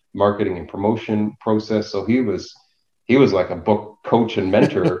the marketing and promotion process. So he was like a book coach and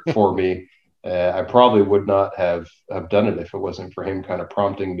mentor for me. I probably would not have done it if it wasn't for him kind of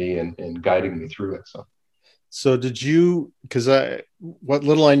prompting me and guiding me through it. So did you, because what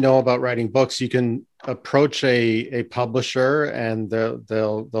little I know about writing books, you can approach a publisher and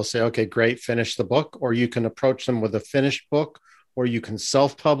they'll say, okay, great, finish the book, or you can approach them with a finished book, or you can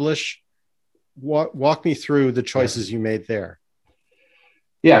self-publish. Walk me through the choices you made there.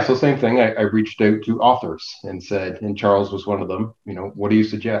 Yeah, so same thing. I reached out to authors and said, and Charles was one of them, what do you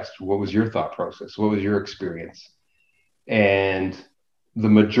suggest? What was your thought process? What was your experience? And the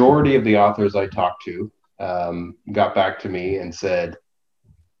majority of the authors I talked to got back to me and said,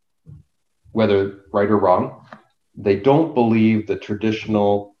 whether right or wrong, they don't believe the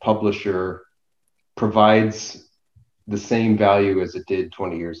traditional publisher provides the same value as it did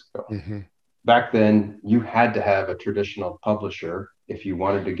 20 years ago. Mm-hmm. Back then, you had to have a traditional publisher if you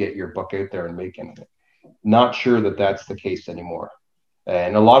wanted to get your book out there and make anything. Not sure that that's the case anymore.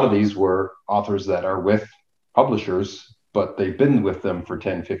 And a lot of these were authors that are with publishers, but they've been with them for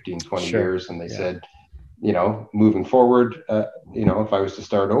 10, 15, 20 sure. years. And they said, moving forward, if I was to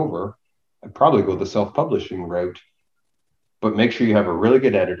start over, I'd probably go the self-publishing route, but make sure you have a really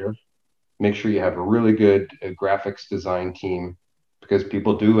good editor. Make sure you have a really good graphics design team, because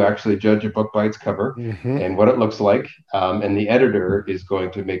people do actually judge a book by its cover mm-hmm. and what it looks like. And the editor is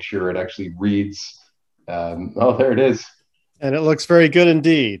going to make sure it actually reads. There it is. And it looks very good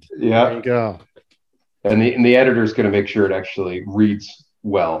indeed. Yeah. There you go. And the editor is going to make sure it actually reads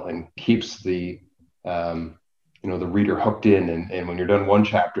well and keeps the reader hooked in. And when you're done one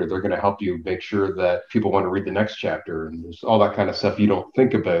chapter, they're going to help you make sure that people want to read the next chapter. And there's all that kind of stuff you don't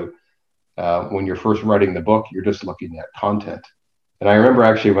think about when you're first writing the book. You're just looking at content. And I remember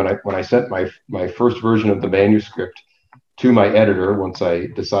actually when I sent my first version of the manuscript to my editor, once I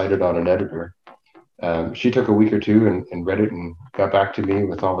decided on an editor, she took a week or two and read it and got back to me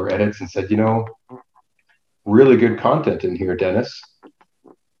with all her edits and said, really good content in here, Dennis.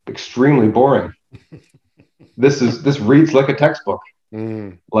 Extremely boring. This reads like a textbook.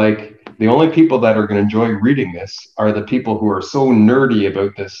 Mm. Like, the only people that are going to enjoy reading this are the people who are so nerdy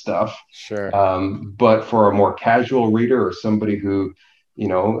about this stuff. Sure. But for a more casual reader or somebody who,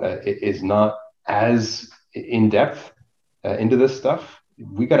 is not as in depth into this stuff,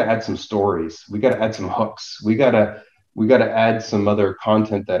 we got to add some stories. We got to add some hooks. We got to add some other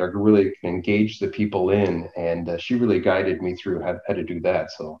content that are really engage the people in. And she really guided me through how to do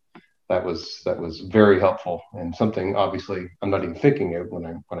that. So that was very helpful, and something obviously I'm not even thinking of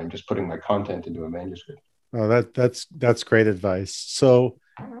when I'm just putting my content into a manuscript. Oh, that's great advice. So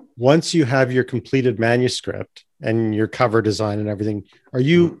once you have your completed manuscript and your cover design and everything, are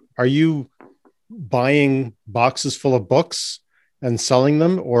you buying boxes full of books and selling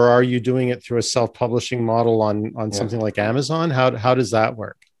them, or are you doing it through a self-publishing model on something like Amazon? How does that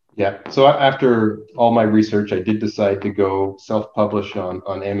work? Yeah. So after all my research, I did decide to go self-publish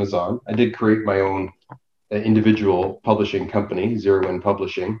on Amazon. I did create my own individual publishing company, Zero In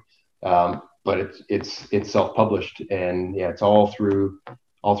Publishing, but it's self-published, and it's all through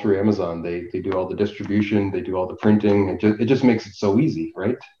Amazon. They do all the distribution, they do all the printing. It just makes it so easy,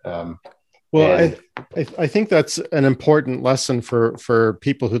 right? I think that's an important lesson for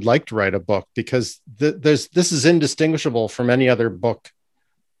people who'd like to write a book, because this is indistinguishable from any other book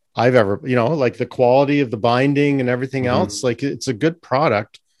I've ever, like the quality of the binding and everything mm-hmm. else, like it's a good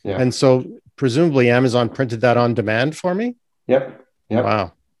product. Yeah. And so presumably Amazon printed that on demand for me. Yep.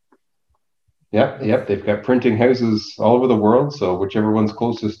 Wow. Yep. They've got printing houses all over the world. So whichever one's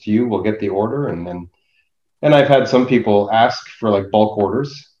closest to you will get the order. And I've had some people ask for like bulk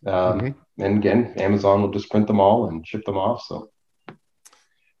orders. Mm-hmm. And again, Amazon will just print them all and ship them off. So.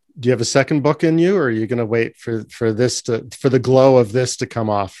 Do you have a second book in you, or are you going to wait for the glow of this to come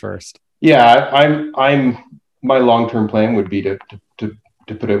off first? Yeah, my long-term plan would be to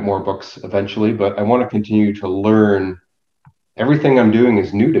put out more books eventually, but I want to continue to learn. Everything I'm doing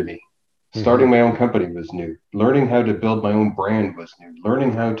is new to me. Mm-hmm. Starting my own company was new. Learning how to build my own brand was new.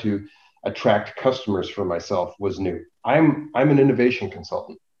 Learning how to attract customers for myself was new. I'm an innovation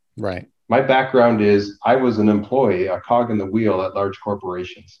consultant. Right. My background is I was an employee, a cog in the wheel at large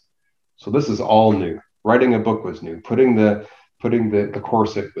corporations. So this is all new. Writing a book was new. Putting the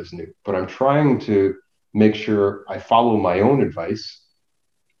corset was new. But I'm trying to make sure I follow my own advice,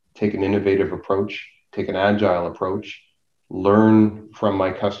 take an innovative approach, take an agile approach, learn from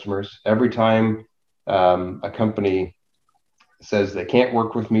my customers. Every time a company says they can't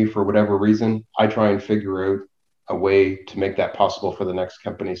work with me for whatever reason, I try and figure out a way to make that possible for the next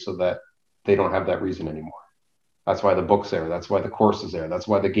company so that they don't have that reason anymore. That's why the book's there. That's why the course is there. That's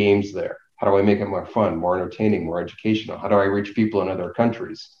why the game's there. How do I make it more fun, more entertaining, more educational? How do I reach people in other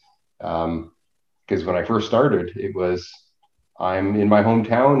countries? Because when I first started, it was I'm in my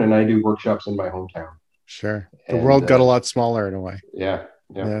hometown and I do workshops in my hometown. Sure. The world got a lot smaller in a way. Yeah.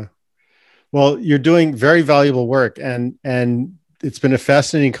 Well, you're doing very valuable work, and it's been a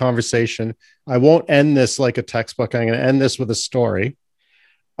fascinating conversation. I won't end this like a textbook. I'm going to end this with a story.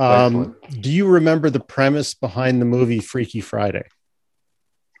 Do you remember the premise behind the movie Freaky Friday?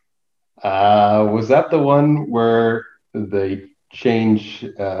 Was that the one where they change?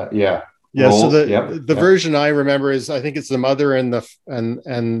 Yeah. So the version I remember is, I think it's the mother and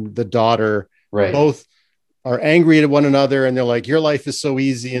the daughter, right, both are angry at one another, and they're like, your life is so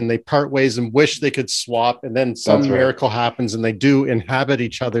easy, and they part ways and wish they could swap, and then some miracle happens and they do inhabit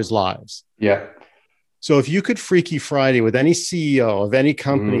each other's lives. Yeah. So if you could Freaky Friday with any CEO of any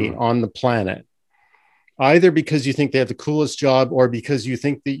company on the planet, either because you think they have the coolest job or because you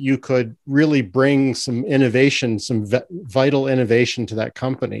think that you could really bring some innovation, some vital innovation to that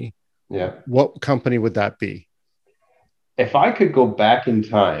company, what company would that be? If I could go back in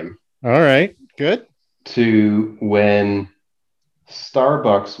time. All right, good. To when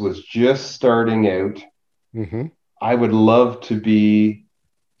Starbucks was just starting out, I would love to be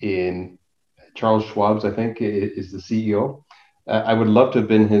in Charles Schwab's, I think is the CEO. I would love to have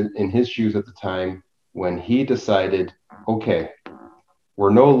been in his shoes at the time when he decided, okay,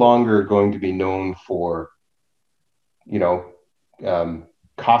 we're no longer going to be known for,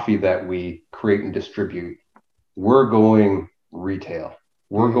 coffee that we create and distribute. We're going retail.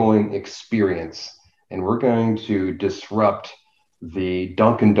 We're going experience. And we're going to disrupt the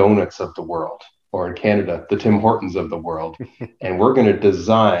Dunkin' Donuts of the world, or in Canada, the Tim Hortons of the world. And we're going to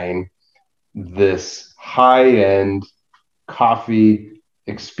design this high-end coffee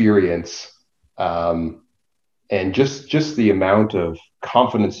experience. And just the amount of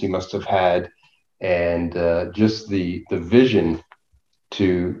confidence he must have had, and just the vision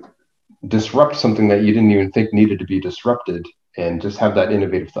to disrupt something that you didn't even think needed to be disrupted, and just have that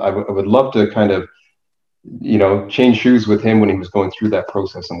innovative. I would love to kind of change shoes with him when he was going through that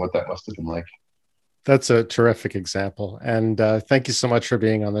process, and what that must have been like. That's a terrific example. And thank you so much for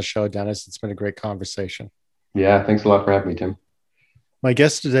being on the show, Dennis. It's been a great conversation. Yeah, thanks a lot for having me, Tim. My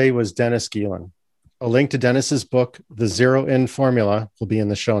guest today was Dennis Gielen. A link to Dennis's book, The Zero In Formula, will be in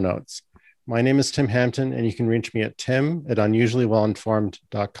the show notes. My name is Tim Hampton, and you can reach me at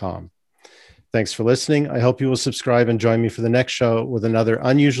tim@unusuallywellinformed.com. Thanks for listening. I hope you will subscribe and join me for the next show with another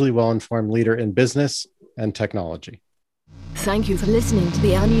unusually well-informed leader in business and technology. Thank you for listening to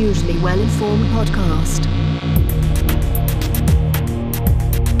the Unusually Well-Informed podcast.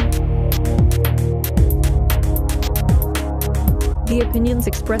 The opinions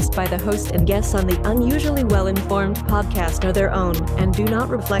expressed by the host and guests on the Unusually Well-Informed podcast are their own and do not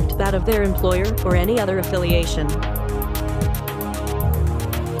reflect that of their employer or any other affiliation.